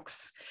the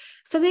blacks.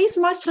 So these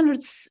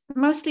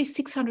mostly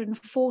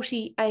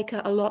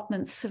 640-acre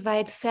allotments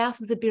surveyed south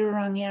of the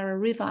Birrarung Yarra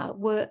River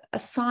were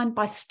assigned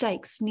by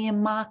stakes near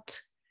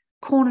marked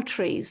corner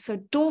trees. So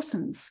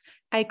Dawson's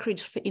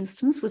acreage, for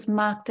instance, was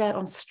marked out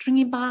on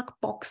stringy bark,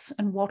 box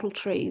and wattle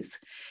trees.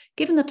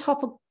 Given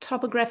the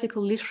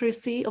topographical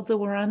literacy of the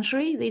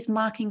Wurundjeri, these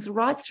markings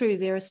right through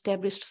their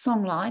established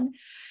songline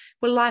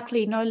were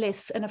likely no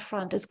less an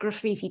affront as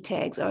graffiti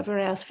tags over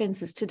our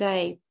fences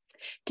today.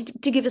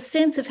 To give a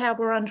sense of how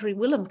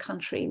Wurundjeri-willam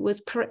country was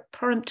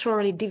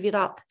peremptorily divvied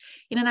up,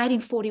 in an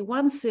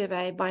 1841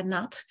 survey by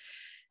Nutt,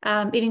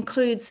 it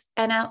includes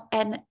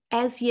an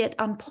as yet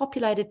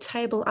unpopulated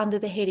table under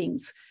the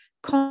headings,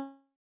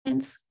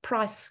 contents,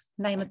 price,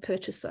 name of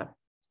purchaser.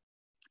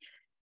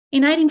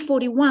 In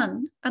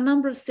 1841, a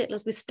number of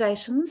settlers with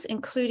stations,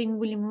 including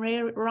William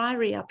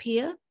Ryrie up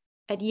here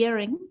at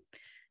Yering,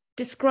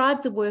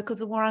 described the work of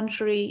the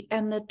Wurundjeri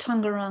and the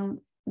Tungarong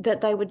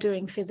that they were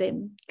doing for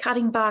them,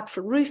 cutting bark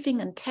for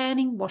roofing and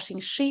tanning, washing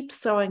sheep,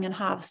 sowing and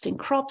harvesting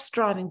crops,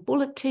 driving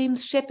bullock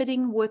teams,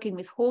 shepherding, working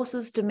with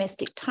horses,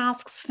 domestic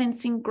tasks,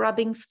 fencing,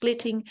 grubbing,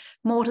 splitting,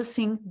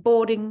 mortising,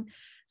 boring,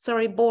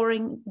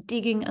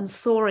 digging and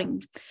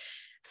sawing.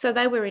 So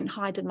they were in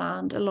high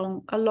demand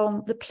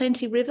along the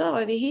Plenty River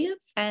over here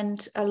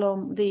and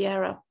along the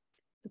Yarra.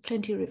 The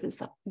Plenty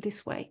River's up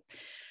this way.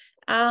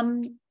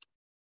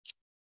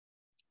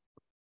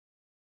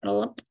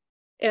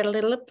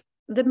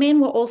 The men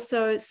were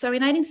also, so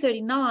in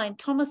 1839,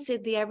 Thomas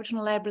said the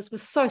Aboriginal labourers were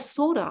so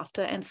sought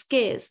after and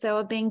scarce, they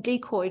were being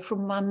decoyed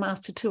from one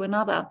master to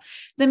another.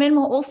 The men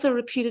were also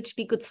reputed to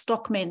be good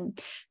stockmen.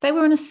 They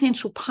were an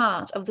essential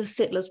part of the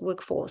settlers'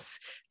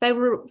 workforce. They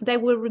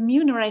were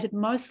remunerated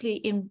mostly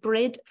in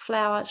bread,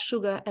 flour,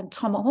 sugar, and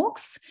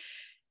tomahawks.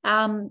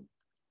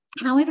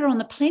 However, on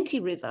the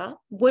Plenty River,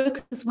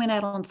 workers went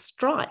out on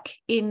strike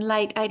in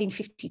late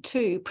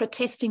 1852,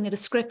 protesting the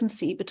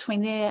discrepancy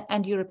between their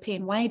and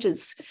European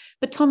wages.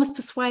 But Thomas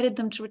persuaded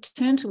them to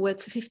return to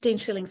work for 15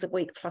 shillings a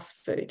week plus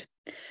food.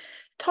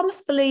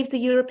 Thomas believed the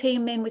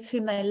European men with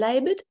whom they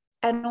laboured,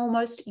 an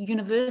almost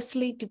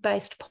universally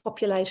debased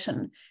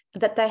population,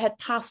 that they had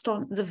passed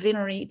on the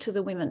venery to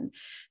the women.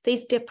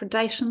 These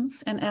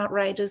depredations and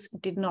outrages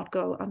did not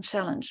go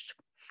unchallenged.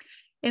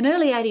 In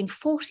early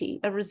 1840,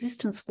 a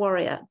resistance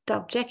warrior,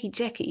 dubbed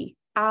Jackie,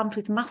 armed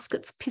with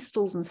muskets,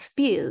 pistols and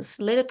spears,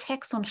 led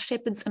attacks on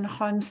shepherds and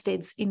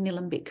homesteads in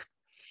Nillumbik.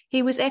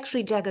 He was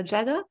actually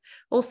Jagga,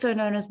 also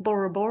known as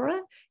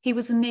Bora. He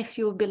was a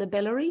nephew of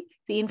Billabellary,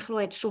 the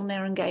influential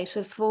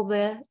Narragator for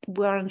the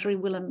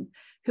Wurundjeri-willam,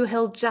 who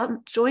held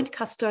joint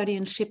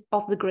custodianship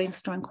of the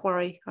greenstone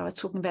quarry I was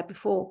talking about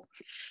before.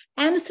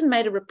 Anderson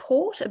made a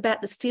report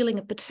about the stealing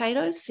of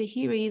potatoes. So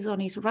here he is on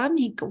his run.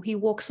 He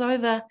walks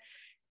over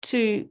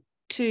to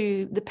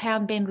the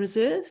Pound Bend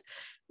Reserve.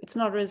 It's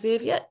not a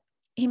reserve yet.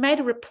 He made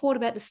a report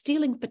about the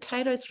stealing of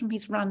potatoes from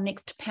his run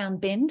next to Pound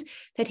Bend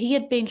that he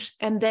had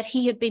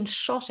been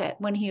shot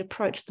at when he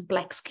approached the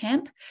blacks'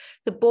 camp,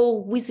 the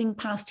ball whizzing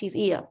past his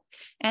ear.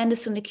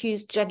 Anderson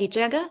accused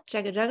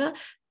Jagga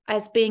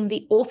as being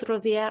the author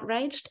of the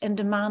outrage and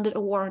demanded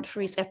a warrant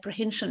for his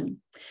apprehension.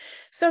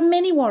 So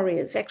many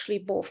warriors actually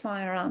bore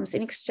firearms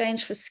in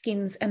exchange for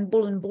skins and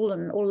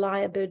bullen or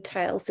lyrebird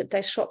tails that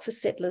they shot for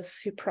settlers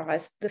who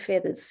prized the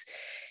feathers.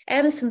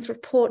 Anderson's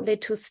report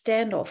led to a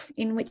standoff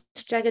in which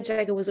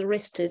Jagga was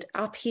arrested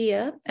up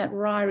here at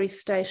Ryrie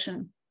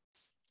Station.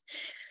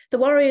 The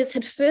warriors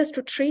had first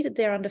retreated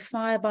there under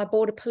fire by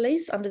border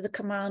police under the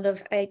command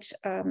of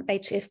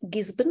H.F.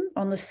 Gisborne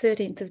on the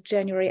 13th of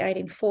January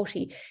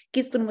 1840.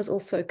 Gisborne was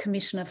also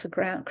Commissioner for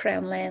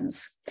Crown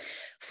Lands.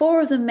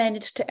 4 of them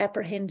managed to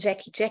apprehend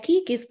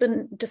Jackie,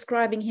 Gisborne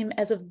describing him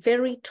as a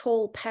very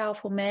tall,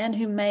 powerful man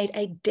who made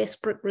a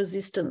desperate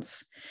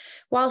resistance.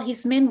 While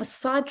his men were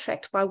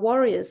sidetracked by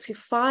warriors who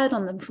fired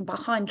on them from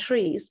behind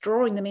trees,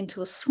 drawing them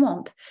into a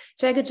swamp,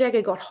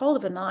 Jagga got hold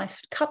of a knife,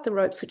 cut the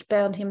ropes which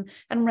bound him,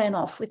 and ran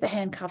off with the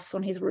handcuffs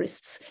on his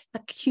wrists,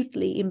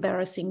 acutely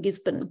embarrassing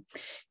Gisborne.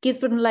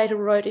 Gisborne later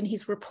wrote in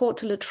his report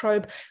to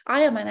Trobe,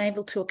 "I am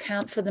unable to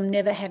account for them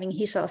never having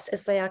hit us,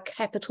 as they are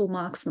capital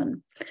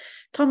marksmen."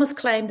 Thomas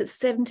claimed that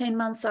 17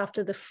 months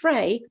after the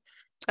fray,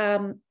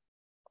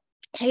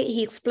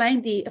 he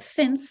explained the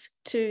offence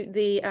to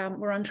the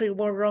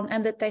Wurundjeri-willam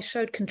and that they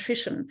showed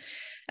contrition,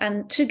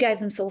 and 2 gave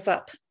themselves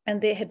up,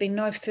 and there had been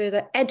no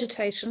further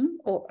agitation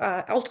or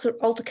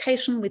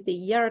altercation with the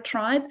Yarra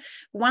tribe,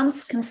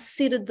 once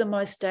considered the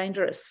most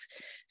dangerous.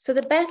 So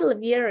the Battle of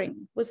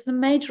Yering was the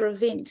major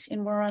event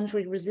in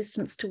Wurundjeri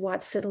resistance to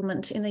white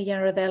settlement in the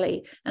Yarra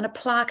Valley, and a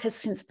plaque has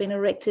since been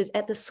erected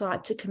at the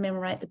site to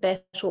commemorate the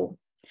battle.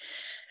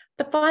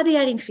 But by the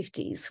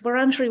 1850s,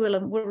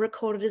 Wurundjeri-willam were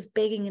recorded as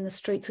begging in the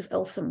streets of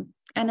Eltham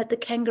and at the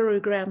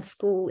Kangaroo Ground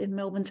School in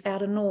Melbourne's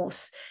outer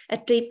north.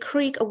 At Deep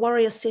Creek, a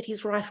warrior set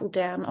his rifle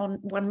down on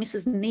one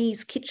Mrs.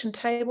 Nee's kitchen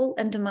table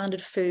and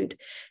demanded food.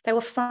 They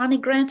were finally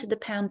granted the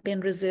Pound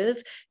Bend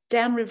Reserve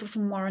downriver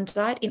from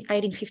Warrandyte in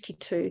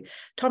 1852.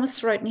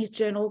 Thomas wrote in his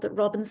journal that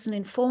Robinson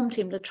informed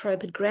him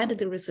Latrobe had granted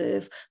the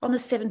reserve on the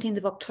 17th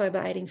of October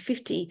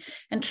 1850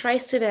 and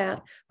traced it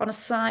out on a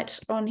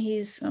site on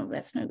his,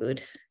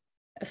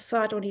 a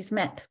site on his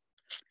map.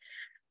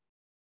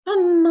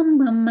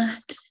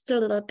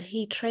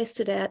 He traced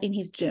it out in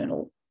his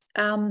journal.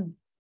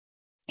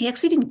 He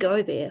actually didn't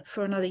go there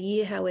for another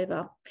year,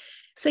 however.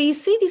 So you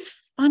see this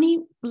funny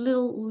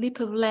little lip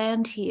of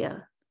land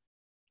here.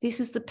 This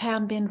is the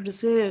Pound Bend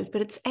Reserve,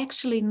 but it's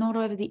actually not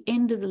over the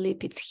end of the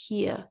lip, it's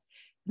here.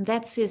 And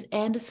that says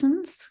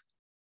Anderson's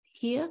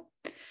here,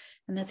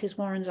 and that says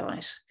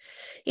Warrandyte.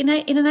 In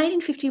an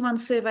 1851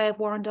 survey of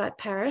Warrandyte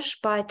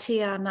Parish by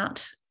T.R.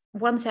 Nutt,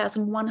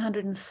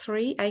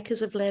 1,103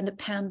 acres of land at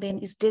Pound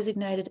Bend is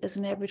designated as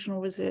an Aboriginal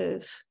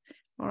reserve.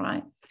 All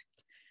right.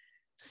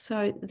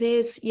 So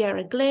there's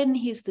Yarra Glen.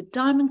 Here's the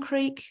Diamond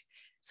Creek.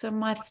 So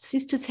my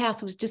sister's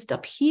house was just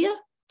up here,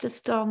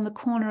 just on the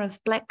corner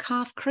of Black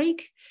Calf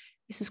Creek.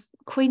 This is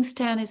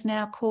Queenstown, is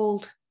now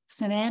called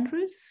St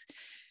Andrews.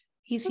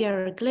 Here's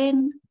Yarra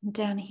Glen.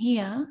 Down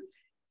here,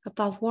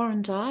 above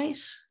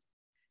Warrandyte,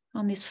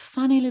 on this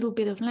funny little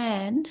bit of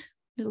land,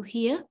 little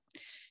here,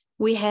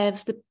 we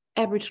have the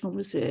Aboriginal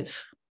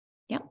Reserve.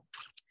 Yep.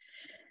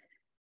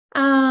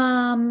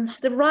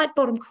 The right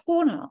bottom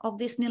corner of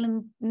this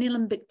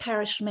Nillumbik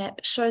Parish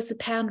map shows the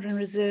Pound Bend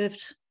Reserve.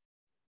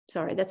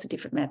 Sorry, that's a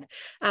different map.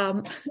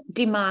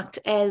 Demarked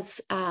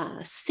as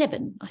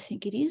 7, I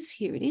think it is.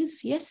 Here it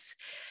is, yes.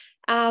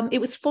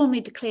 It was formally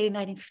declared in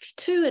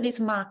 1852 and is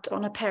marked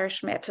on a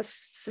parish map, a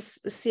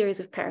series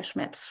of parish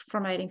maps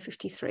from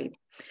 1853.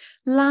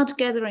 Large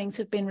gatherings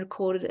have been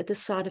recorded at the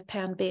site of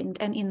Pound Bend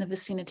and in the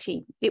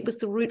vicinity. It was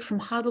the route from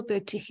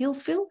Heidelberg to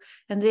Healesville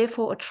and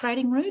therefore a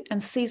trading route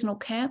and seasonal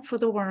camp for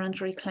the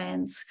Wurundjeri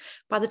clans.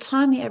 By the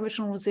time the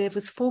Aboriginal Reserve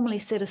was formally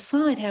set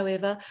aside,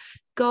 however,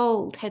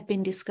 gold had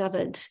been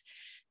discovered.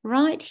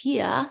 Right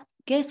here,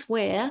 guess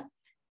where?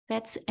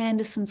 That's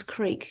Anderson's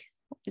Creek.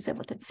 Is that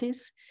what that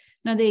says?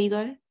 No, there you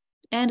go.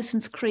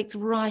 Anderson's Creek's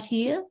right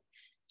here.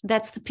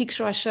 That's the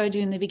picture I showed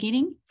you in the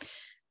beginning.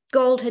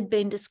 Gold had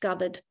been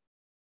discovered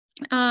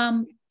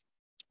the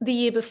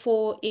year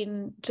before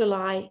in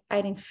July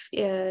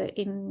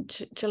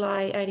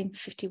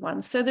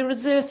 1851. So the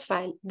reserves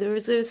failed. The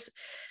reserves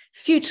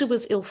future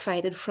was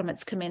ill-fated from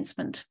its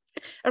commencement.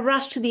 A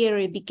rush to the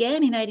area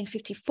began in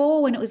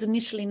 1854 when it was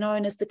initially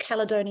known as the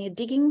Caledonia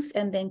Diggings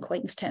and then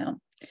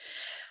Queenstown.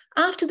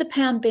 After the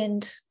Pound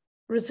Bend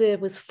Reserve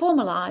was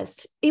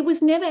formalised, it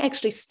was never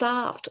actually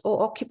staffed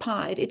or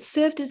occupied. It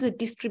served as a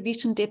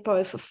distribution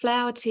depot for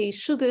flour, tea,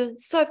 sugar,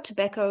 soap,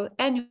 tobacco,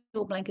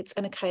 annual blankets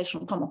and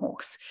occasional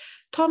tomahawks.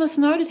 Thomas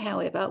noted,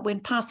 however, when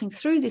passing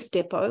through this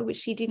depot,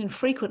 which he did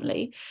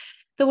infrequently,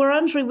 the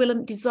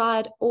Wurundjeri-willam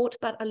desired aught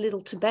but a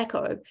little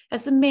tobacco,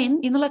 as the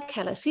men in the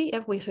locality,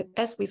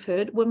 as we've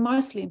heard, were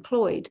mostly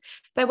employed.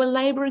 They were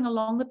labouring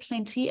along the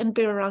Plenty and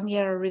Birrarung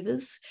Yarra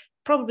rivers,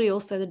 probably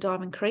also the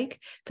Diamond Creek,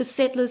 for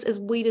settlers as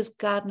weeders,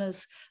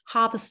 gardeners,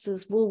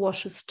 harvesters, wool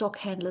washers, stock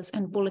handlers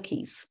and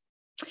bullockies.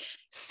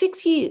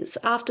 6 years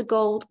after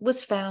gold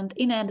was found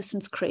in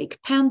Anderson's Creek,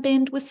 Pound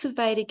Bend was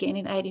surveyed again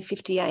in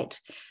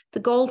 1858. The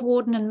gold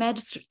warden and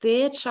magistrate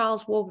there,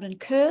 Charles Warburton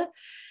Kerr,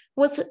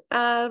 was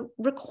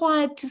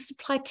required to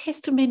supply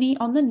testimony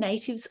on the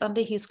natives under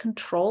his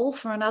control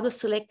for another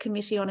select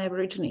committee on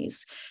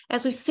Aborigines.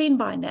 As we've seen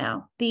by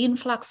now, the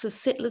influx of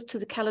settlers to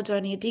the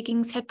Caledonia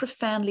diggings had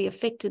profoundly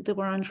affected the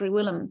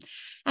Wurundjeri-willam,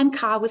 and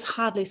Carr was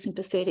hardly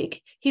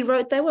sympathetic. He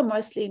wrote they were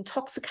mostly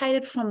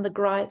intoxicated from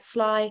the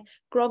sly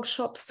grog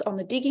shops on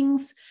the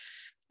diggings,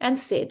 and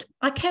said,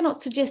 I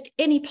cannot suggest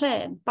any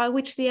plan by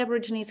which the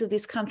Aborigines of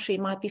this country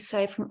might be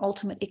saved from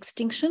ultimate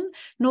extinction,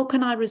 nor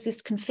can I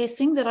resist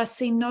confessing that I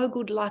see no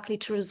good likely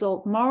to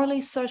result morally,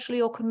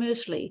 socially, or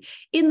commercially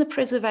in the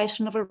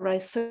preservation of a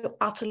race so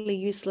utterly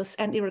useless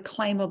and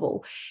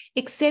irreclaimable,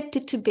 except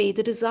it to be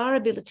the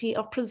desirability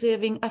of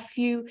preserving a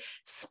few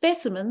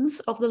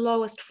specimens of the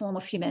lowest form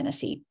of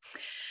humanity.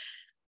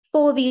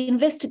 For the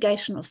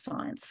investigation of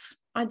science,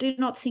 I do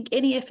not think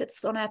any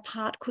efforts on our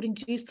part could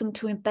induce them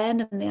to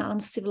abandon their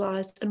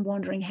uncivilised and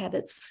wandering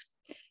habits.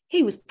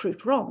 He was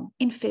proved wrong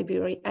in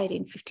February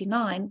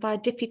 1859 by a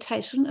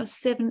deputation of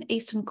 7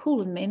 Eastern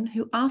Kulin men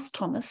who asked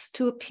Thomas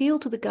to appeal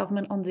to the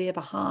government on their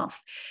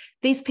behalf.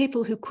 These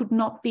people who could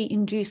not be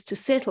induced to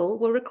settle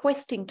were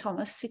requesting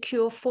Thomas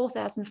secure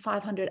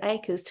 4,500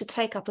 acres to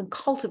take up and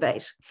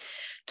cultivate.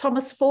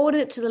 Thomas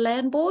forwarded it to the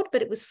land board,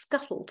 but it was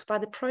scuttled by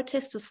the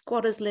protest of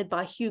squatters led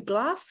by Hugh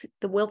Glass,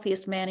 the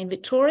wealthiest man in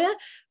Victoria,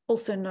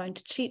 also known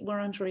to cheat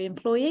Wurundjeri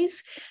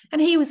employees, and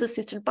he was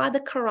assisted by the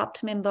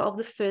corrupt member of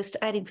the first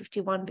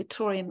 1851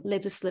 Victorian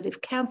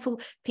Legislative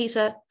Council,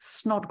 Peter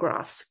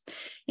Snodgrass.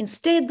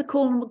 Instead, the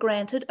Kulin were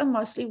granted a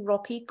mostly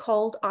rocky,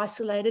 cold,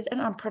 isolated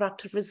and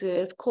unproductive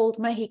reserve called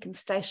Mohican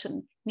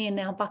Station, near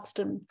now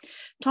Buxton.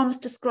 Thomas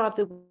described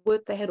the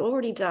work they had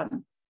already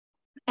done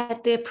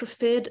at their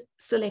preferred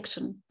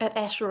selection at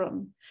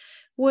Asherim.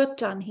 Work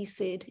done, he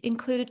said,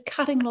 included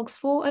cutting logs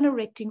for and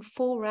erecting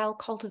 4-rail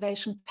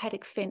cultivation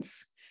paddock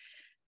fence,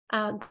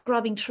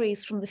 grubbing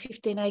trees from the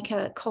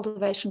 15-acre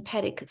cultivation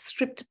paddock,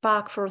 stripped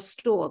bark for a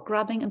store,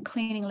 grubbing and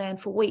cleaning land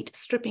for wheat,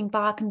 stripping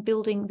bark and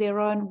building their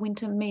own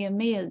winter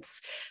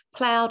meads,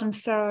 ploughed and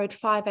furrowed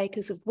 5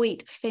 acres of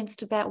wheat,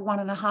 fenced about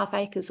 1.5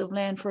 acres of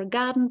land for a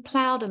garden,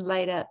 ploughed and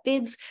laid out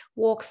beds,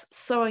 walks,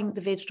 sowing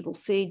the vegetable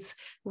seeds,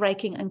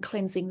 raking and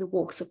cleansing the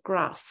walks of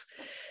grass.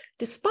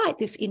 Despite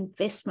this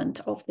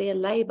investment of their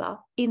labour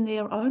in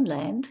their own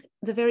land,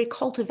 the very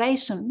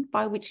cultivation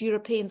by which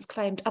Europeans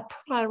claimed a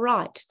prior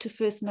right to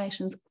First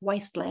Nations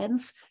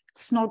wastelands,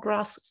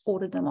 Snodgrass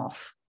ordered them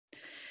off.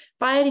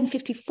 By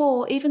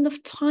 1854, even the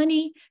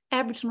tiny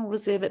Aboriginal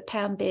reserve at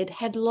Pound Bend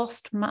had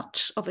lost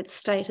much of its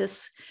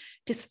status.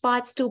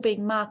 Despite still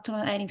being marked on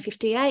an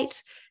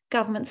 1858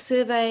 government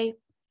survey,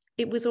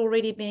 it was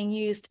already being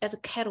used as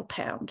a cattle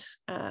pound.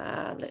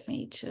 Let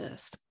me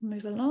just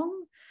move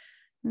along.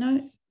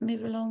 No,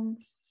 move along.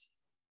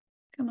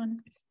 Come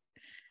on.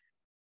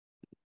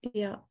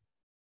 Yeah.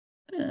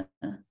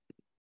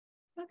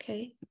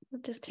 Okay,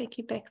 I'll just take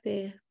you back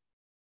there.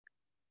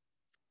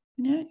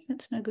 No,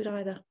 that's no good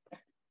either.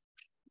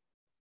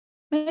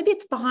 Maybe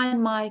it's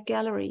behind my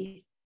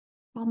gallery.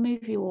 I'll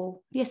move you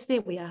all. Yes,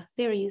 there we are.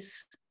 There he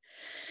is.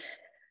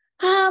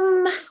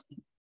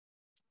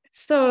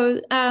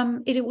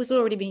 It was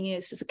already being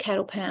used as a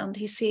cattle pound.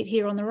 You see it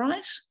here on the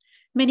right.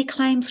 Many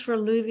claims for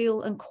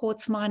alluvial and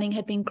quartz mining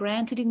had been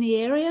granted in the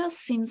area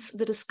since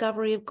the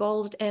discovery of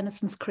gold at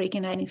Anderson's Creek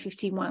in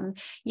 1851.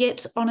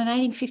 Yet on an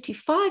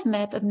 1855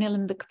 map of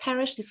Nellenbrook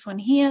Parish, this one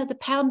here, the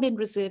Pound Bend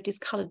Reserve is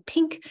coloured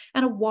pink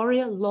and a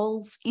warrior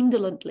lolls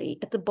indolently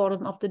at the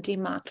bottom of the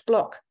demarked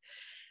block.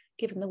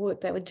 Given the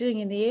work they were doing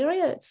in the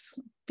area, it's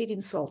a bit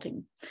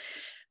insulting.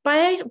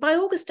 By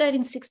August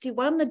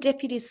 1861, the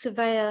Deputy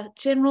Surveyor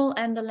General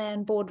and the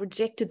Land Board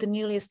rejected the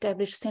newly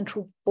established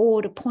Central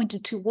Board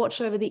appointed to watch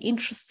over the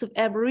interests of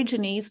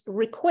Aborigines'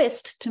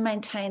 request to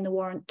retain the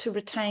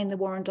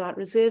Wurundjeri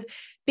Reserve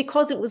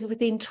because it was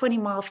within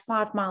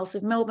 5 miles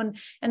of Melbourne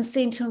and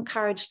seemed to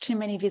encourage too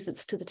many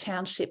visits to the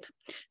township.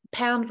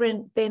 Pound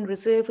Bend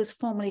Reserve was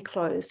formally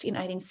closed in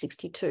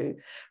 1862.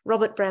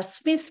 Robert Browse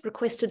Smith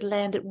requested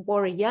land at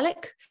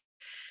Wurundjeri-willam.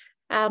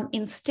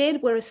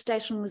 Instead, where a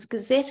station was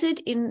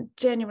gazetted in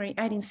January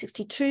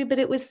 1862, but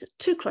it was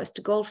too close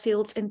to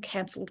goldfields and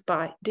cancelled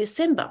by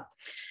December.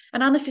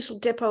 An unofficial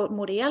depot at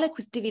Wurundjeri-willam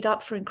was divvied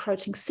up for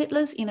encroaching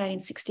settlers in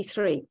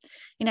 1863.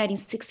 In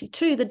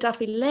 1862, the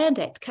Duffy Land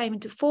Act came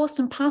into force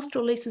and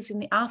pastoral leases in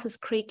the Arthurs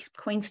Creek,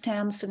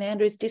 Queenstown, St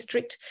Andrews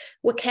district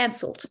were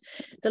cancelled.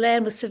 The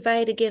land was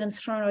surveyed again and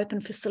thrown open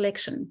for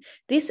selection.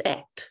 This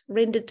act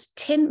rendered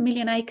 10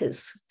 million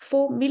acres,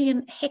 4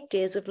 million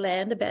hectares of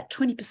land, about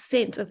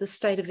 20% of the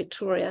state of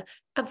Victoria,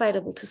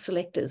 available to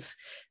selectors.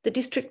 The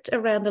district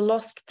around the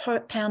lost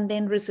Pound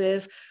Bend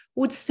Reserve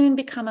would soon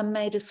become a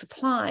major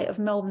supply of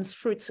Melbourne's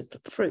fruit.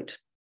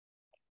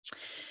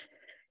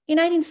 In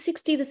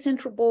 1860, the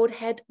Central Board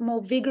had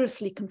more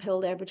vigorously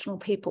compelled Aboriginal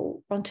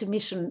people onto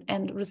mission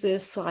and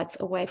reserve sites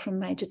away from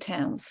major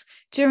towns.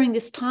 During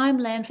this time,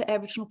 land for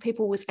Aboriginal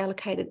people was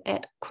allocated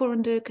at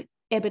Coranderrk,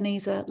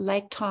 Ebenezer,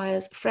 Lake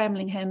Tyers,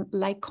 Framlingham,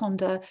 Lake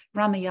Conda,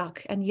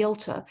 Ramayak and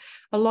Yelta,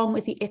 along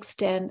with the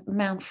extant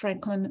Mount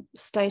Franklin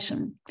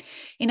station.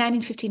 In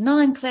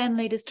 1859, clan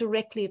leaders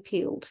directly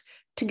appealed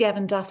to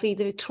Gavin Duffy,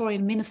 the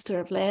Victorian Minister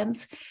of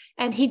Lands,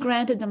 and he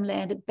granted them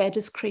land at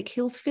Badgers Creek,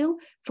 Healesville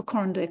for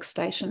Coranderrk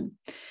Station.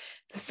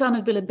 The son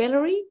of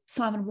Billabellery,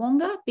 Simon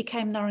Wonga,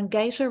 became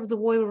Narragator of the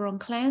Woiwurrung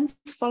clans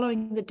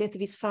following the death of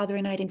his father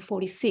in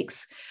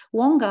 1846.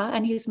 Wonga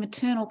and his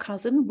maternal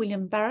cousin,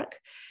 William Barrack,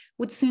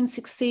 would soon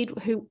succeed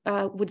Wonga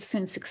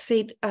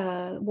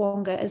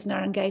as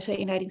Narragator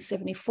in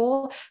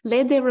 1874,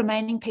 led their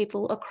remaining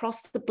people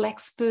across the Black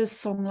Spurs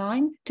Song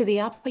Line to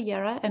the Upper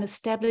Yarra and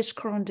established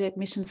Coranderrk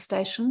Mission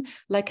Station,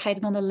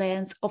 located on the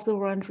lands of the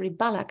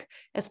Wurundjeri-willam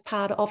as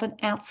part of an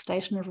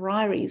outstation of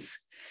Ryries.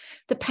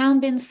 The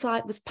Pound Bend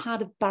site was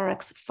part of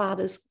Barrack's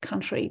father's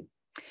country.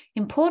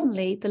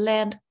 Importantly, the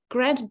land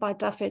granted by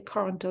Duffy at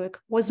Coranderrk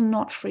was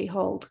not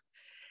freehold.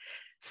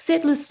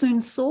 Settlers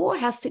soon saw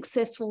how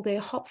successful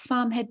their hop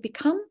farm had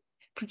become.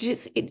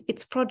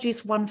 Its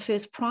produce won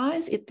first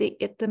prize at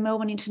the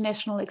Melbourne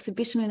International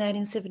Exhibition in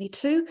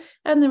 1872,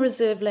 and the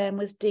reserve land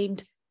was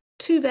deemed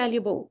too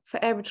valuable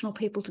for Aboriginal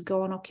people to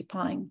go on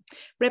occupying.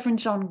 Reverend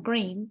John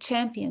Green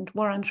championed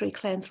Wurundjeri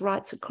clan's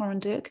rights at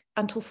Coranderrk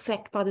until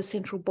sacked by the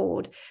Central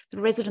Board. The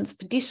residents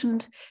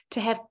petitioned to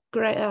have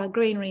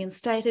Green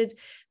reinstated.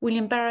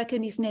 William Barrack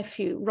and his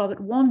nephew, Robert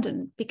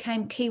Wandon,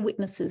 became key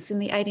witnesses in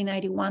the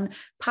 1881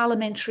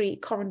 parliamentary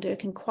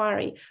Coranderrk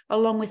inquiry,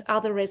 along with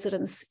other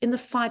residents in the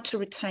fight to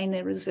retain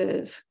their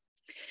reserve.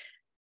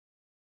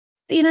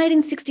 In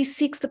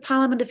 1866, the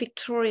Parliament of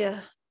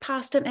Victoria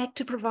passed an act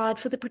to provide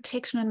for the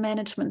protection and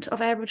management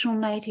of Aboriginal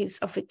natives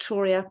of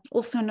Victoria,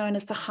 also known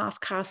as the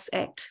Half-Caste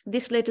Act.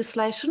 This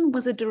legislation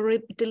was a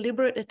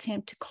deliberate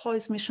attempt to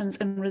close missions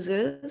and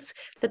reserves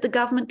that the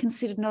government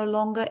considered no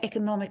longer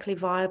economically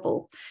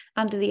viable.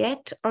 Under the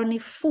Act, only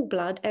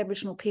full-blood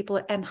Aboriginal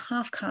people and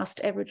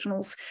half-caste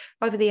Aboriginals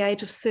over the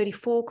age of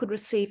 34 could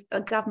receive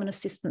government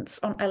assistance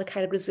on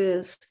allocated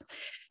reserves.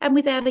 And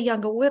without a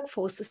younger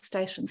workforce, the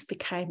stations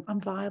became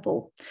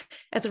unviable.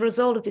 As a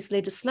result of this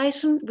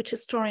legislation, which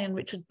historian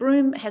Richard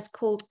Broome has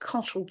called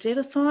cultural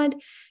genocide,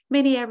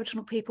 many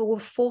Aboriginal people were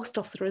forced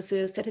off the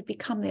reserves that had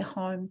become their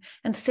home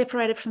and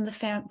separated from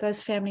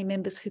those family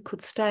members who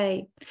could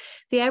stay.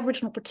 The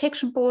Aboriginal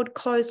Protection Board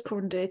closed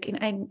Coranderrk in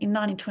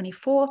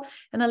 1924,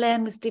 and the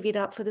land was divvied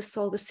up for the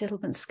Solva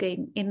Settlement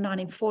Scheme in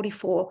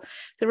 1944.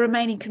 The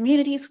remaining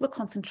communities were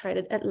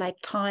concentrated at Lake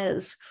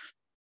Tyers.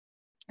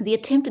 The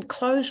attempted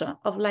closure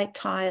of Lake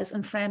Tyers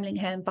and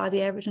Framlingham by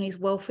the Aborigines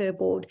Welfare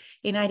Board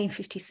in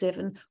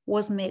 1857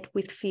 was met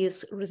with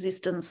fierce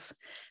resistance.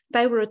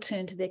 They were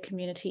returned to their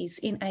communities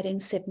in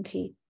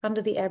 1870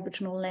 under the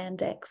Aboriginal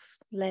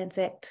Lands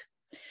Act.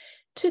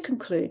 To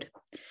conclude,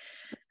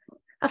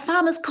 a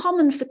farmer's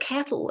common for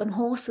cattle and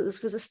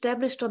horses was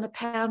established on the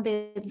Pound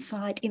Bend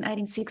site in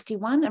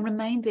 1861 and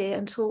remained there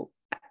until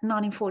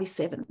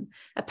 1947.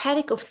 A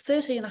paddock of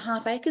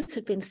 13.5 acres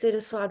had been set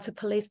aside for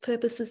police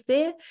purposes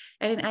there,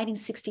 and in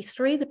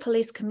 1863 the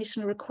police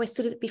commissioner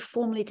requested it be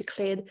formally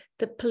declared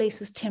the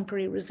police's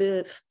temporary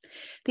reserve.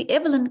 The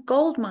Evelyn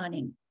Gold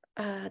Mining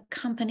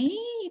Company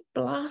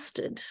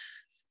blasted,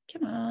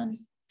 come on,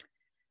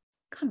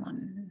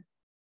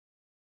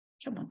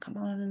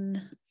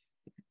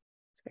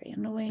 it's very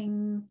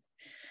annoying,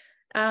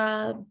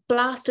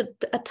 blasted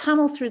a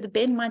tunnel through the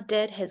bend. My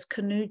dad has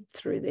canoed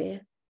through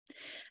there.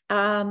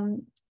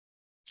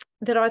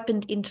 that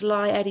opened in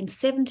July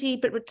 1870,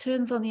 but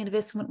returns on the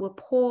investment were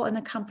poor and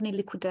the company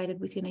liquidated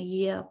within a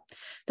year.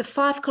 The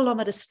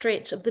 5-kilometre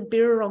stretch of the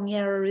Birrarong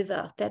Yarra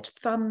River, that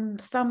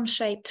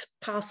thumb-shaped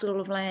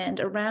parcel of land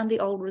around the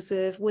old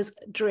reserve, was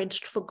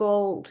dredged for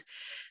gold.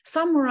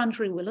 Some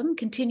Wurundjeri-willam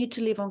continued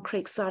to live on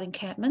creekside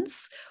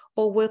encampments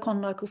or work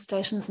on local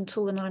stations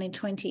until the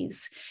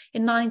 1920s.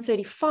 In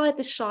 1935,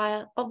 the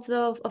Shire of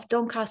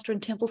Doncaster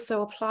and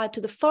Templestowe applied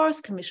to the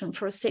Forest Commission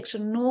for a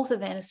section north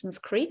of Anderson's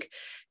Creek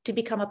to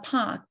become a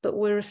park, but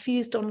were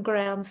refused on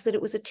grounds that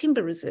it was a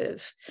timber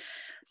reserve.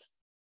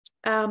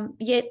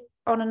 Yet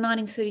on a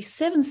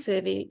 1937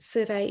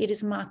 survey, it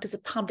is marked as a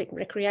public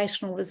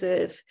recreational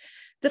reserve.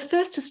 The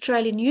first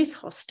Australian youth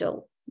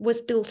hostel was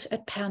built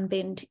at Pound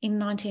Bend in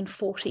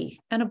 1940,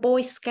 and a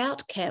Boy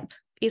Scout camp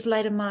is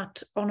later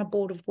marked on a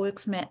Board of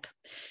Works map.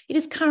 It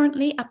is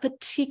currently a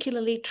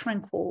particularly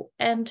tranquil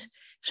and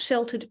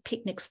sheltered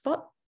picnic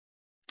spot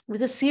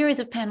with a series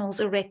of panels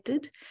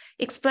erected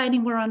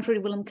explaining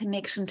Wurundjeri-willam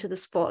connection to the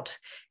spot.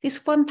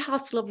 This one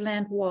parcel of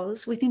land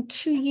was, within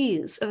 2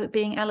 years of it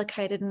being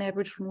allocated an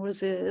Aboriginal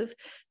reserve,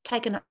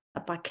 taken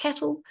up by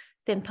cattle,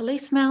 then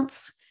police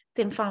mounts,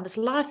 then farmers'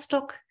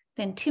 livestock,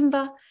 then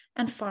timber,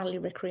 and finally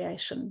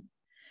recreation.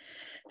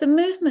 The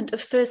movement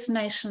of First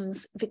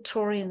Nations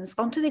Victorians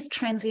onto these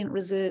transient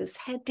reserves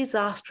had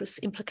disastrous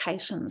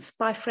implications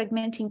by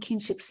fragmenting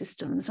kinship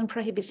systems and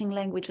prohibiting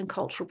language and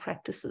cultural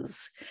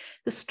practices.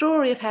 The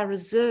story of how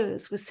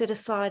reserves were set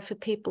aside for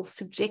people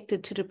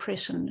subjected to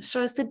depression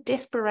shows the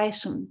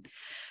desperation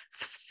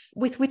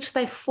with which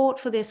they fought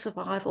for their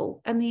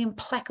survival and the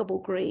implacable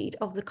greed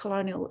of the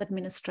colonial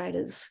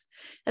administrators.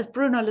 As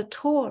Bruno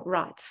Latour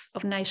writes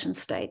of nation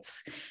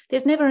states,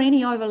 there's never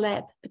any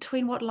overlap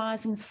between what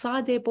lies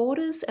inside their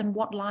borders and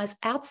what lies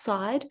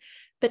outside,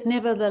 but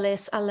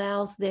nevertheless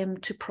allows them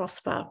to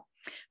prosper.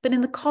 But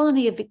in the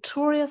colony of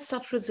Victoria,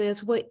 such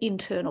reserves were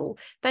internal.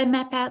 They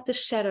map out the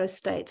shadow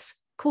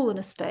states, Kulin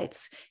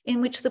estates, in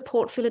which the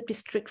Port Phillip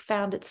district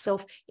found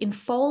itself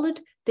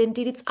enfolded, then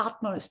did its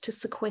utmost to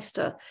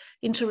sequester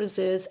into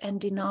reserves and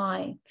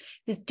deny.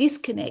 This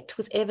disconnect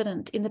was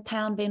evident in the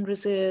Pound Bend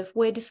Reserve,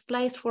 where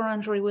displaced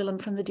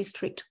Wurundjeri-willam from the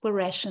district were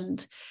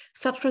rationed.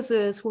 Such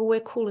reserves were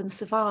where Kulin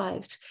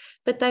survived,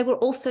 but they were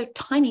also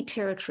tiny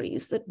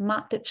territories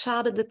that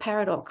charted the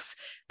paradox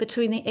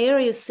between the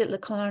areas settler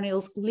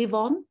colonials live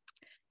on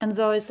and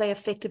those they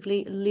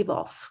effectively live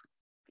off.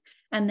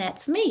 And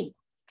that's me.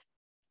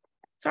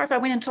 Sorry if I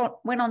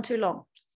went on too long.